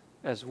doubt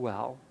as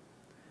well.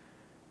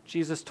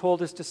 Jesus told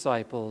his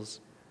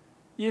disciples,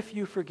 "If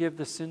you forgive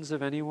the sins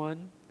of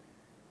anyone,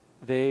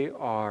 they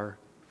are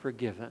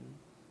forgiven."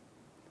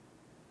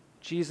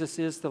 Jesus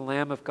is the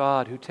Lamb of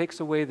God who takes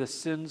away the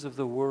sins of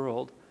the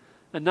world,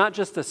 and not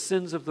just the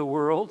sins of the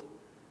world,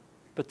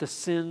 but the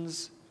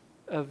sins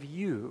of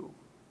you.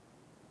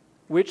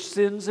 Which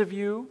sins of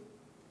you?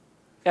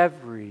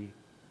 Every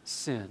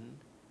sin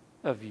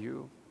of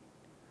you.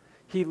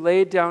 He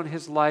laid down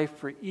his life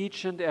for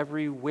each and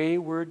every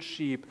wayward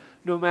sheep,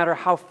 no matter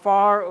how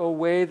far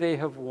away they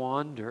have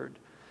wandered.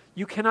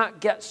 You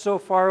cannot get so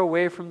far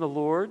away from the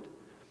Lord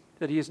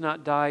that he has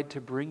not died to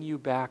bring you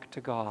back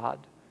to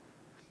God.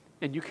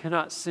 And you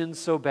cannot sin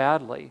so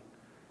badly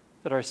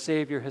that our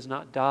Savior has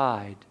not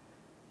died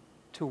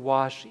to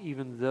wash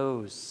even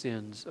those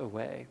sins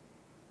away.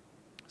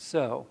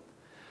 So,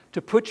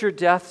 to put your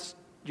doubts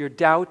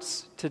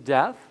to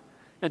death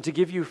and to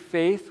give you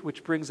faith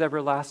which brings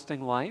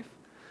everlasting life,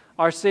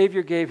 our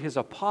Savior gave his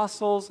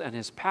apostles and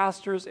his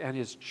pastors and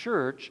his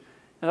church,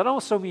 and that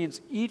also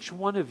means each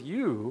one of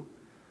you,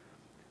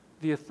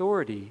 the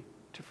authority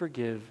to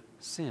forgive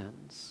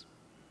sins.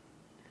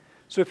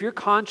 So if your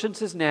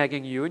conscience is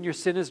nagging you and your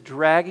sin is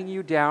dragging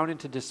you down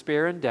into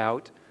despair and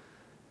doubt,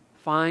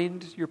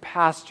 find your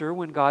pastor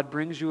when God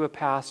brings you a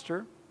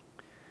pastor,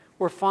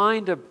 or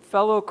find a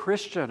fellow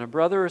Christian, a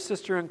brother or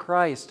sister in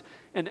Christ,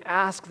 and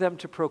ask them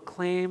to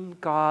proclaim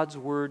God's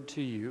word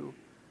to you.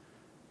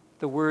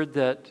 The word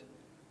that,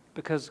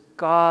 because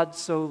God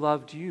so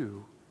loved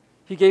you,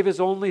 he gave his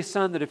only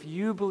Son, that if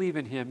you believe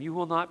in him, you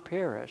will not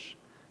perish,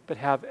 but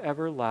have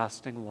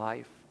everlasting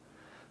life.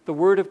 The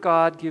word of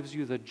God gives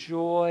you the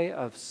joy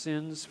of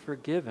sins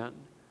forgiven,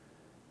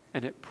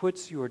 and it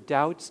puts your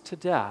doubts to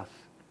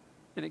death,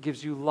 and it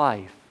gives you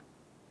life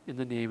in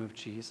the name of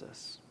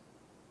Jesus.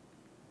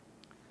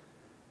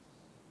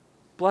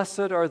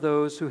 Blessed are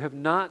those who have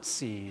not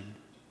seen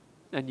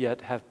and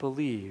yet have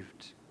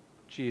believed,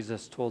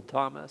 Jesus told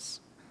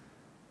Thomas.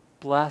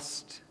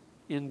 Blessed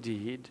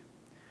indeed.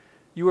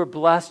 You are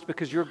blessed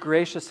because your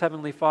gracious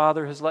Heavenly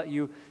Father has let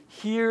you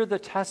hear the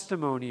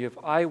testimony of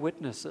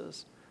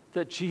eyewitnesses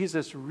that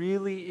Jesus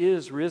really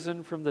is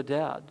risen from the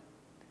dead.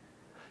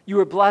 You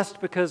are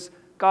blessed because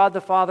God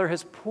the Father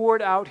has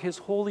poured out his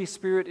Holy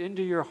Spirit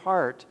into your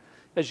heart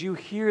as you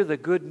hear the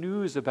good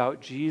news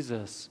about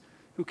Jesus,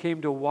 who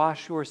came to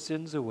wash your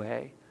sins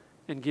away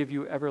and give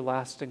you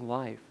everlasting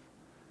life.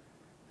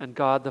 And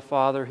God the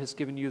Father has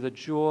given you the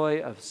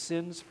joy of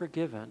sins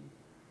forgiven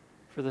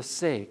for the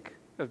sake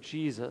of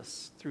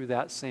Jesus through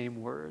that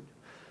same word.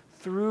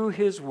 Through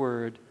his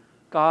word,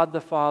 God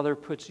the Father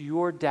puts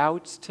your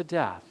doubts to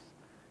death,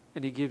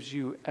 and he gives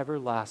you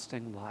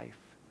everlasting life.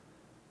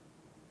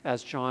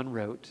 As John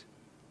wrote,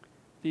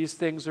 these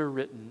things are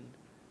written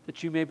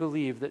that you may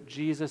believe that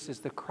Jesus is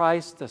the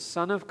Christ, the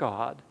Son of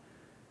God,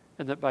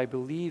 and that by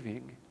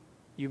believing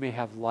you may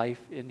have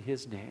life in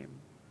his name.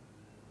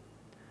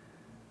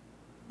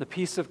 The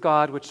peace of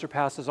God, which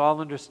surpasses all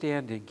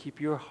understanding,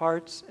 keep your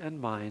hearts and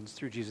minds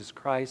through Jesus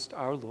Christ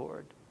our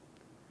Lord.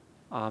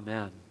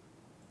 Amen.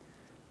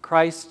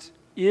 Christ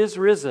is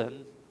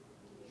risen.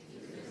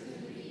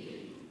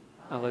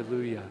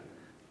 Hallelujah.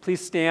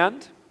 Please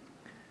stand.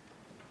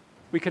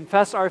 We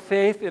confess our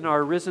faith in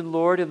our risen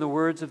Lord in the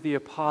words of the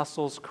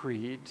Apostles'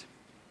 Creed.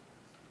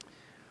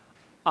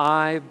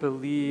 I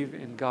believe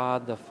in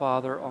God the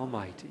Father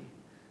Almighty,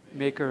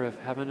 maker of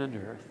heaven and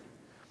earth,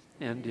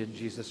 and in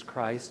Jesus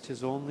Christ,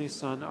 his only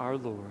Son, our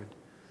Lord,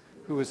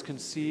 who was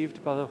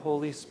conceived by the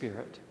Holy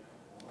Spirit,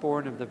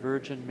 born of the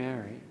Virgin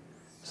Mary,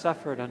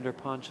 suffered under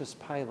Pontius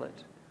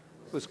Pilate,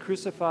 was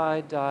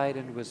crucified, died,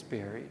 and was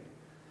buried.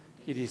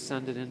 He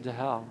descended into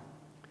hell.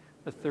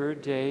 The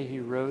third day he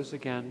rose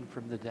again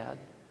from the dead.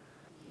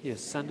 He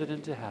ascended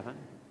into heaven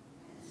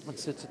and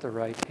sits at the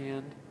right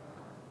hand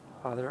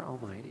of Father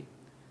Almighty.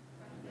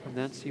 From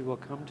thence he will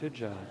come to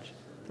judge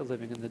the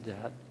living and the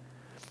dead.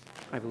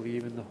 I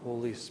believe in the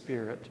Holy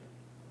Spirit,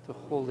 the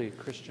holy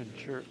Christian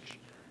church,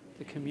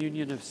 the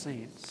communion of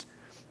saints,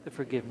 the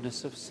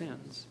forgiveness of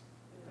sins,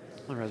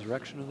 the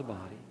resurrection of the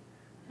body,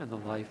 and the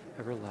life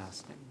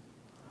everlasting.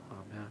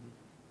 Amen.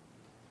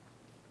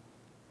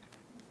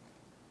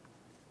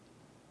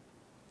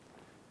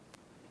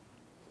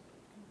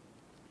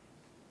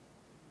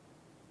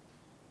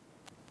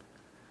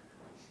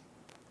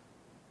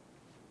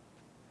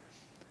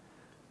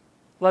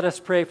 Let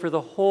us pray for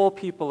the whole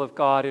people of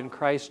God in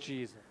Christ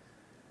Jesus.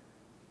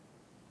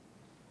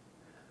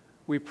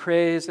 We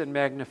praise and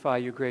magnify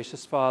you,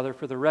 gracious Father,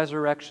 for the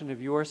resurrection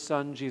of your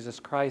Son, Jesus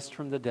Christ,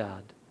 from the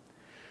dead.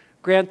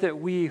 Grant that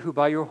we, who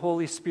by your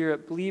Holy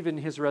Spirit believe in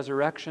his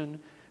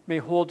resurrection, may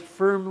hold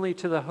firmly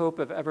to the hope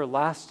of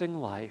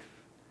everlasting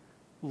life.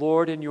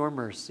 Lord, in your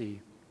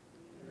mercy.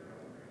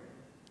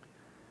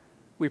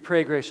 We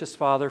pray, gracious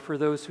Father, for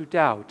those who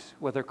doubt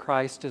whether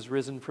Christ is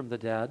risen from the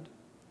dead.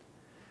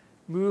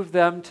 Move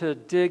them to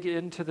dig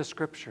into the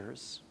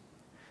Scriptures,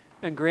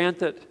 and grant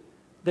that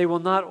they will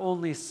not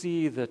only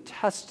see the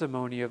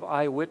testimony of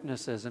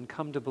eyewitnesses and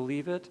come to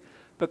believe it,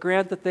 but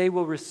grant that they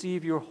will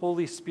receive your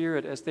Holy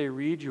Spirit as they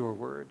read your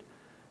word,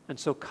 and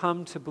so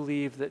come to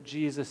believe that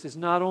Jesus is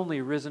not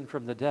only risen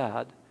from the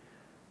dead,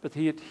 but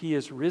he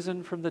is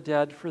risen from the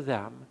dead for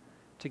them,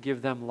 to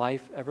give them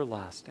life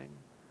everlasting.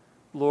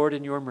 Lord,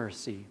 in your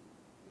mercy.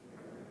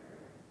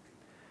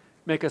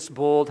 Make us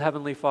bold,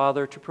 Heavenly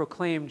Father, to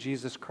proclaim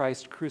Jesus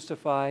Christ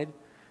crucified,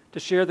 to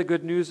share the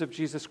good news of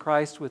Jesus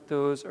Christ with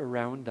those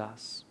around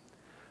us.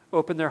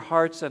 Open their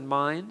hearts and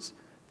minds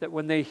that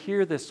when they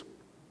hear this,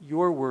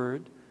 your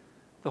word,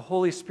 the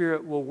Holy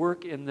Spirit will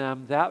work in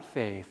them that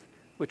faith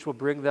which will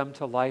bring them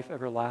to life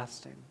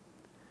everlasting.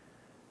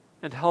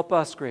 And help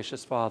us,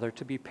 gracious Father,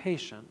 to be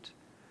patient,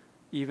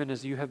 even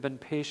as you have been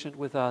patient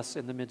with us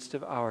in the midst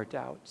of our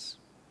doubts.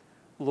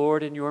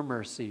 Lord, in your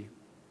mercy.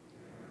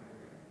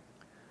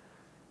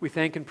 We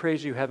thank and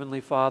praise you,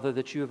 Heavenly Father,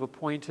 that you have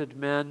appointed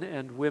men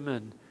and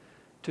women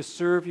to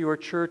serve your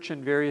church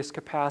in various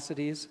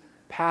capacities,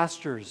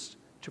 pastors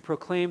to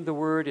proclaim the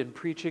word in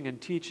preaching and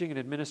teaching and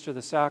administer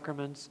the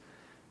sacraments,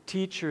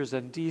 teachers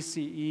and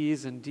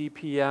DCEs and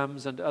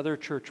DPMs and other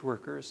church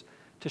workers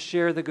to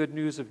share the good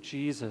news of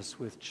Jesus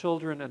with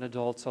children and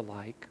adults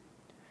alike.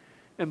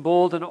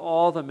 Embolden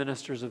all the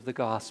ministers of the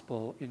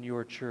gospel in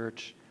your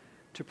church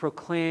to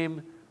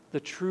proclaim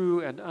the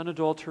true and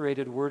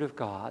unadulterated word of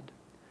God,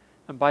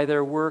 and by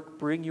their work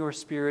bring your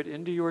Spirit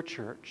into your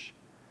church,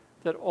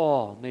 that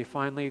all may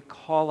finally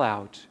call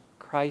out,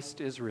 Christ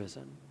is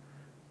risen.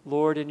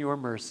 Lord, in your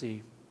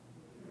mercy.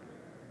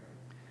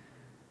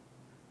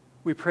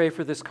 We pray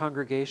for this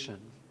congregation.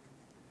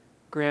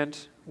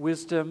 Grant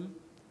wisdom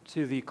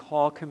to the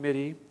call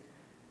committee,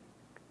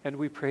 and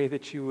we pray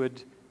that you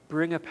would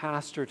bring a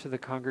pastor to the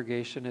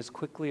congregation as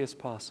quickly as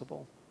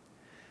possible.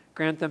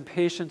 Grant them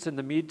patience in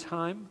the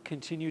meantime.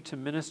 Continue to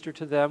minister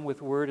to them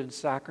with word and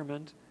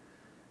sacrament.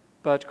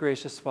 But,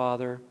 gracious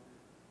Father,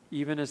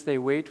 even as they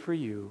wait for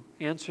you,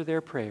 answer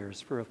their prayers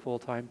for a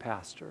full-time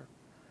pastor.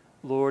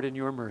 Lord, in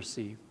your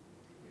mercy.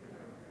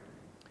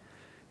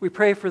 We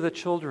pray for the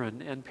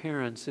children and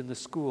parents in the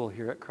school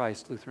here at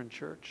Christ Lutheran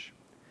Church.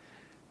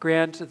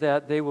 Grant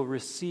that they will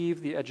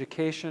receive the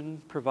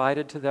education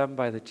provided to them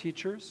by the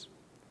teachers.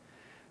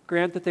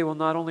 Grant that they will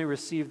not only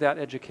receive that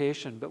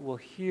education, but will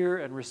hear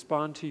and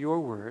respond to your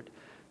word,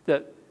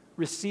 that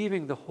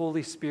receiving the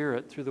Holy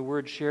Spirit through the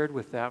word shared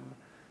with them,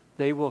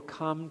 they will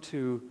come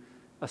to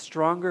a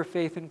stronger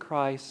faith in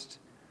Christ,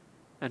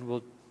 and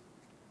will,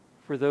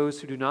 for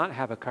those who do not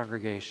have a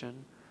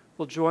congregation,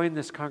 will join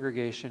this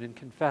congregation in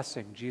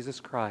confessing Jesus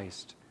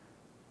Christ,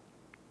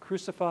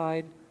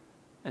 crucified,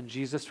 and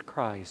Jesus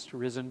Christ,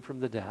 risen from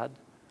the dead.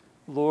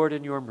 Lord,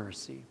 in your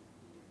mercy.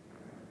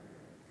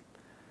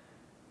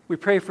 We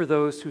pray for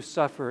those who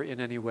suffer in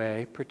any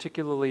way,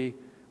 particularly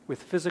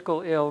with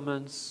physical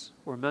ailments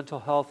or mental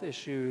health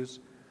issues,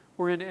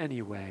 or in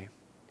any way.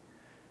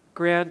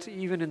 Grant,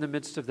 even in the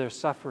midst of their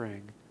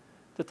suffering,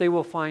 that they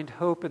will find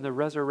hope in the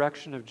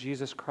resurrection of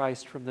Jesus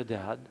Christ from the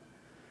dead.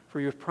 For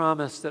you have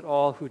promised that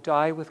all who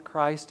die with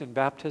Christ in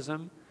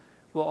baptism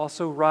will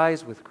also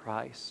rise with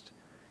Christ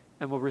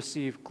and will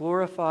receive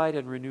glorified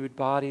and renewed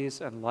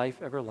bodies and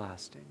life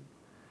everlasting.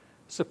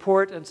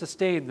 Support and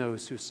sustain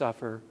those who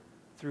suffer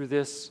through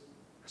this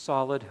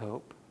solid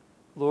hope.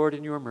 Lord,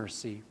 in your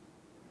mercy.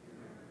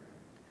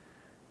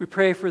 We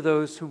pray for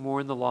those who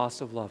mourn the loss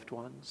of loved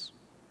ones.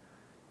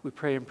 We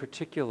pray in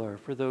particular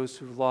for those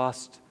who've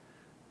lost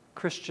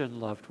Christian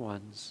loved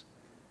ones.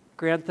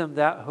 Grant them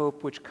that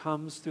hope which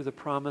comes through the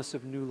promise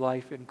of new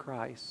life in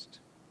Christ.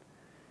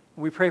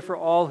 And we pray for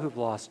all who've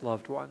lost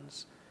loved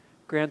ones.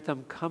 Grant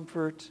them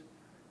comfort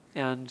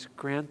and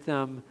grant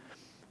them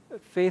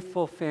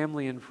faithful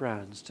family and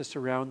friends to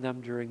surround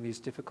them during these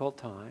difficult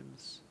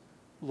times.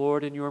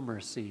 Lord, in your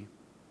mercy.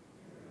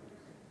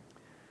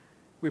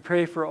 We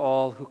pray for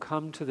all who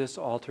come to this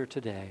altar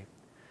today.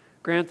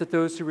 Grant that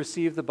those who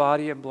receive the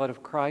body and blood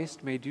of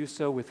Christ may do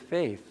so with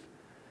faith,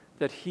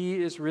 that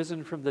he is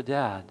risen from the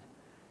dead,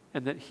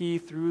 and that he,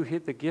 through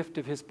the gift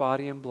of his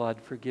body and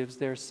blood, forgives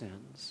their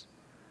sins.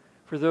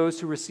 For those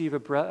who receive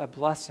a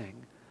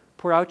blessing,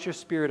 pour out your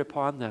Spirit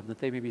upon them, that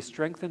they may be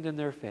strengthened in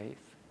their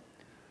faith.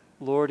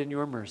 Lord, in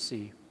your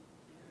mercy.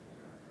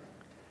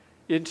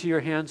 Into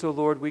your hands, O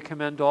Lord, we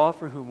commend all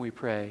for whom we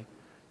pray,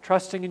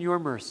 trusting in your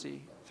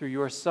mercy, through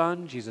your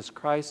Son, Jesus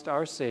Christ,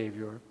 our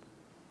Savior.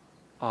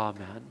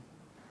 Amen.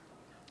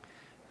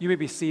 You may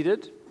be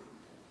seated.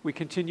 We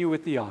continue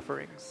with the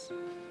offerings.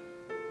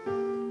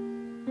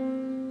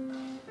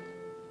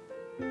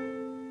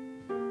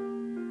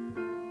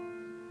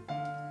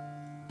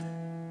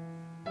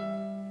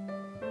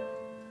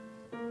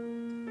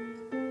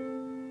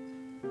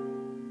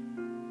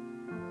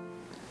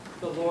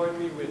 The Lord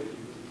be with you.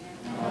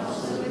 And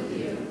also with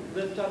you.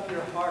 Lift up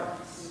your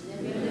hearts.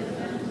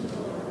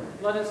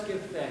 Let us give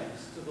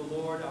thanks to the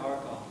Lord our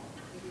God.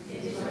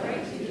 It is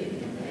right to give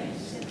him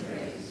thanks and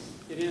praise.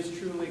 It is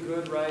truly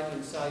good, right,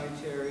 and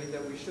salutary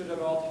that we should at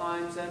all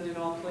times and in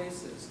all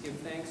places give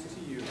thanks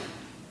to you,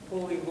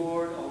 Holy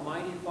Lord,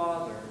 Almighty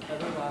Father,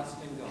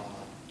 everlasting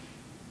God.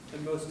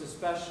 And most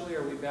especially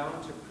are we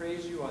bound to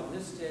praise you on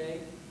this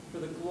day for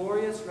the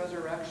glorious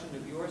resurrection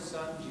of your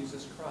Son,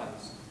 Jesus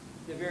Christ,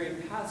 the very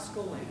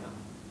Paschal Lamb,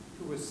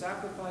 who was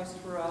sacrificed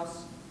for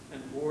us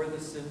and bore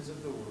the sins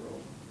of the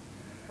world.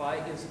 By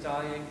his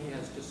dying, he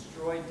has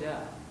destroyed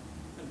death,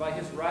 and by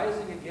his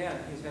rising again,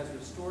 he has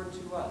restored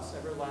to us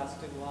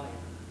everlasting life.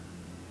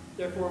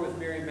 Therefore, with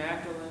Mary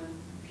Magdalene,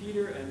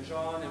 Peter and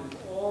John, and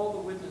with all the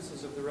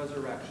witnesses of the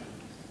resurrection,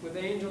 with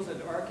angels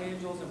and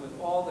archangels, and with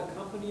all the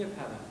company of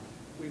heaven,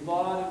 we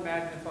laud and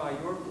magnify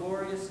your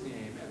glorious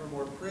name,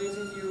 evermore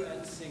praising you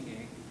and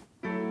singing.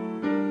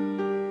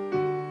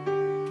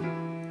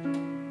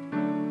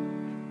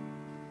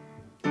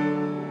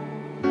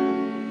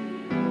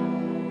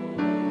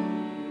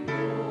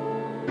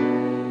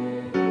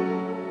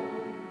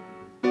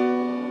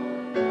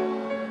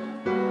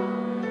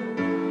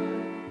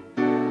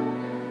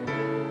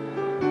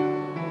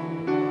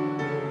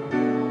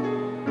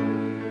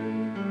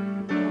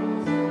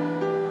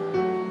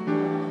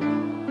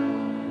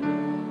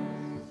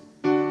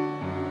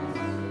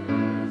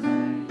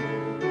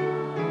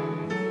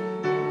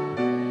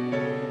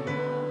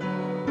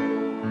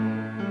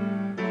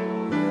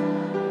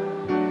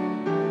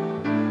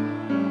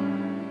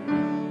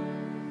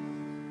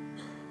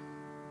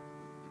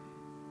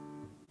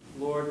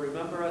 Lord,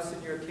 remember us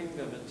in your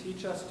kingdom and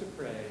teach us to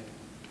pray.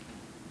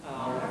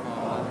 Our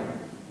Father,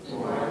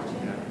 who art in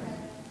heaven,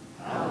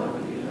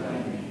 hallowed be thy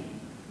name.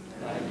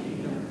 Thy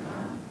kingdom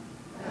come,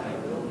 thy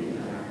will be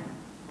done,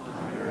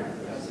 on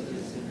earth as it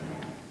is in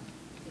heaven.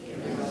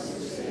 Give us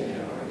this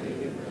day our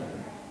daily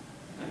bread,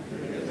 and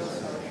forgive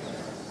us our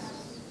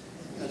trespasses,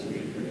 as we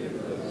forgive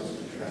those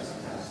who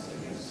trespass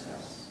against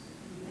us.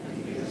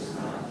 And lead us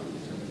not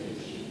into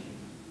temptation,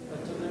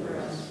 but deliver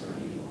us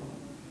from evil.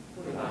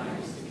 For thine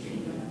is the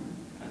kingdom,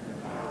 and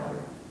the power,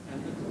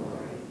 and the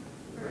glory,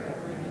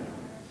 forever and ever.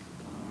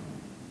 Amen.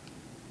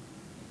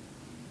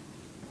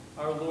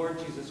 Our Lord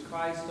Jesus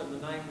Christ, on the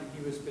night when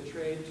he was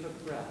betrayed,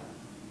 took bread.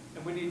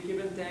 And when he had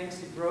given thanks,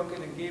 he broke it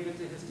and gave it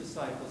to his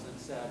disciples and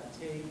said,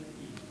 "Take,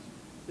 eat.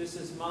 This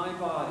is my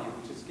body,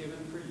 which is given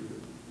for you.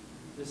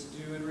 This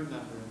do in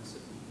remembrance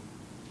of me."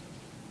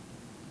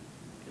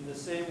 In the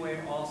same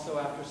way also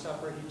after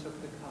supper he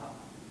took the cup.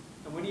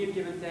 And when he had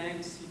given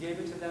thanks, he gave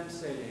it to them,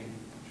 saying,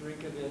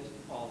 "Drink of it,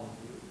 all of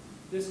you.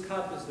 This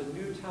cup is the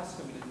New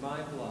Testament in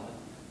my blood,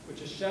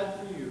 which is shed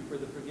for you for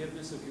the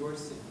forgiveness of your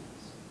sins.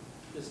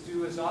 This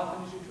do as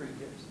often as you drink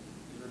it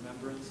in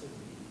remembrance of me."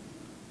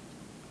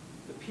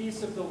 The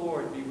peace of the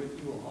Lord be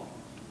with you all.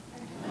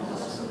 And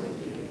also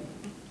with you.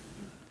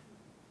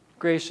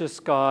 Gracious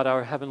God,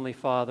 our Heavenly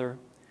Father,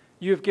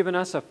 You have given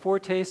us a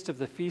foretaste of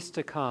the feast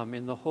to come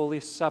in the holy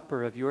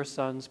supper of your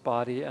Son's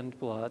body and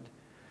blood.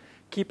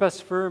 Keep us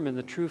firm in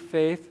the true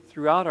faith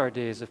throughout our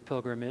days of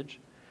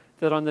pilgrimage,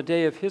 that on the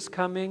day of his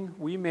coming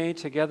we may,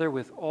 together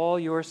with all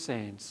your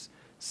saints,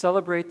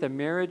 celebrate the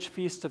marriage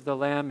feast of the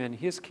Lamb in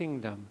his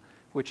kingdom,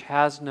 which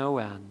has no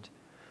end.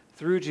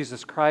 Through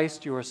Jesus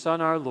Christ, your Son,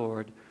 our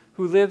Lord,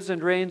 who lives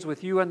and reigns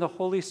with you and the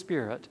Holy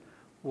Spirit,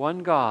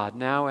 one God,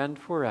 now and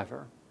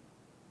forever.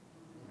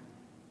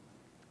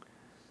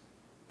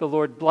 The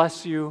Lord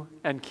bless you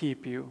and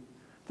keep you.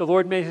 The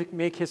Lord may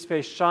make his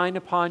face shine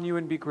upon you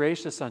and be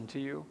gracious unto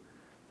you.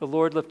 The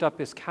Lord lift up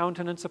his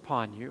countenance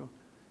upon you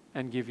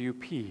and give you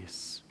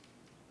peace.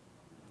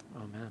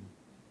 Amen.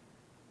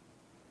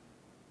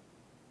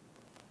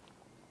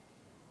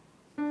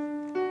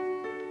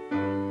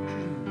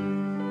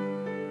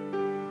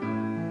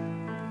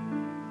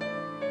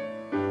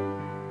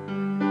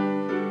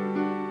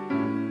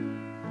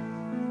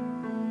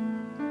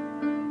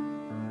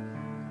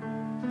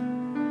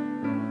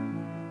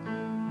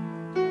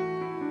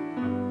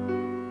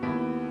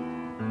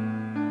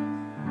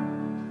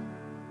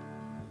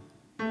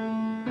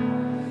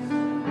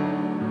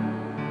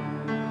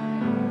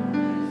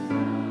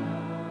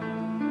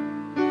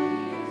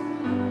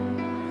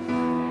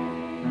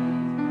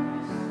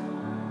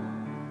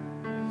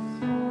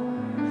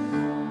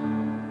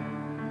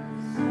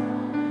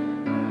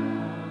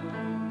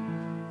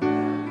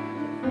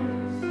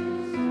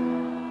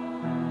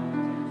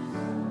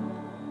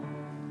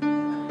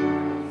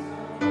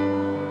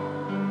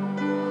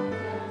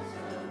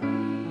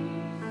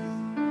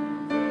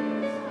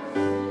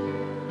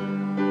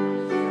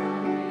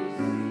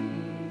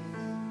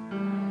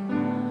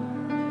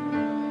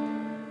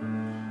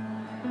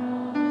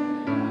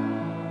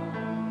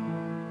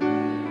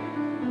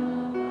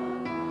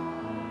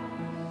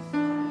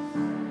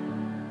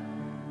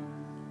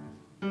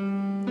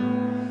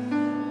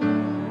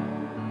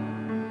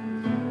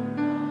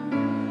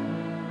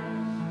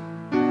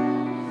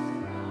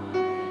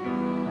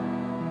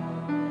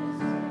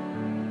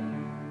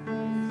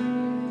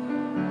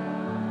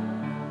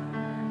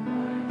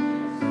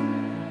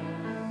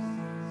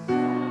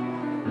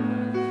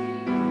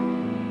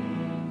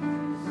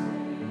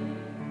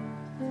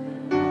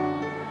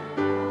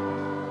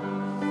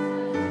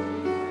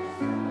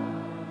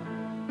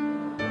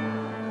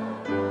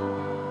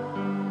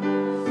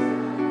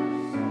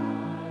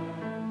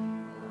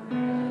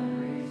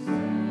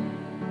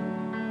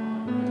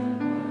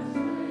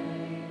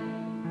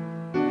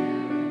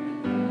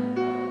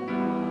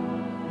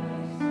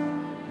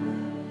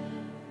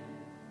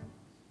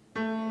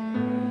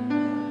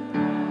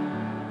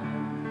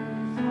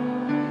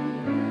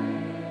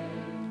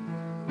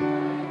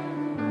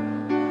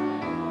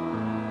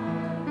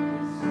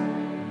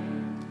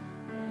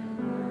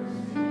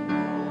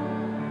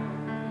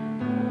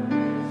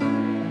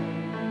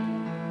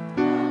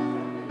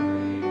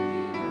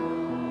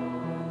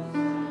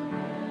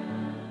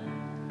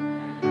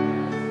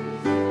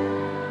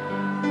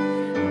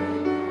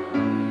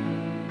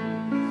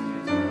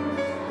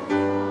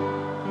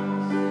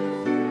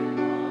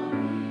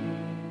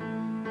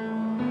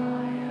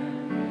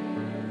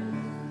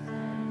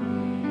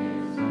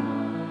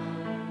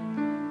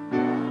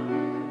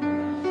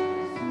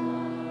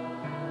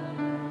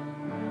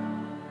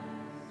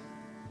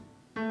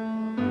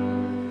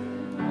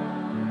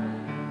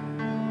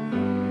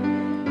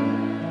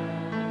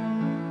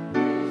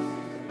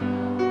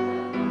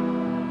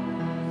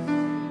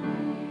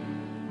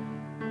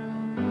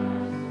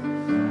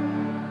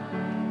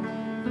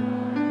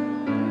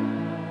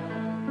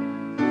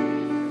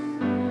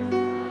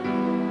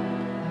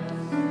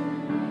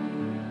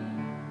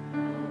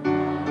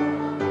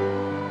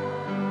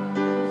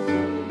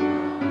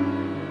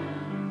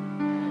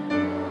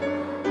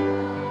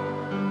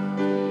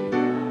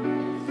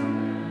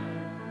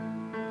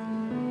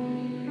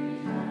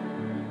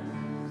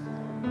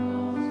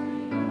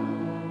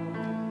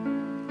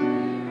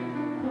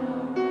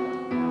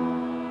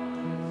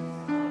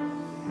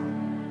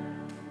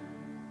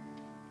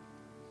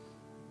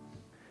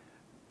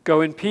 Go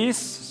in peace,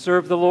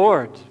 serve the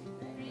Lord.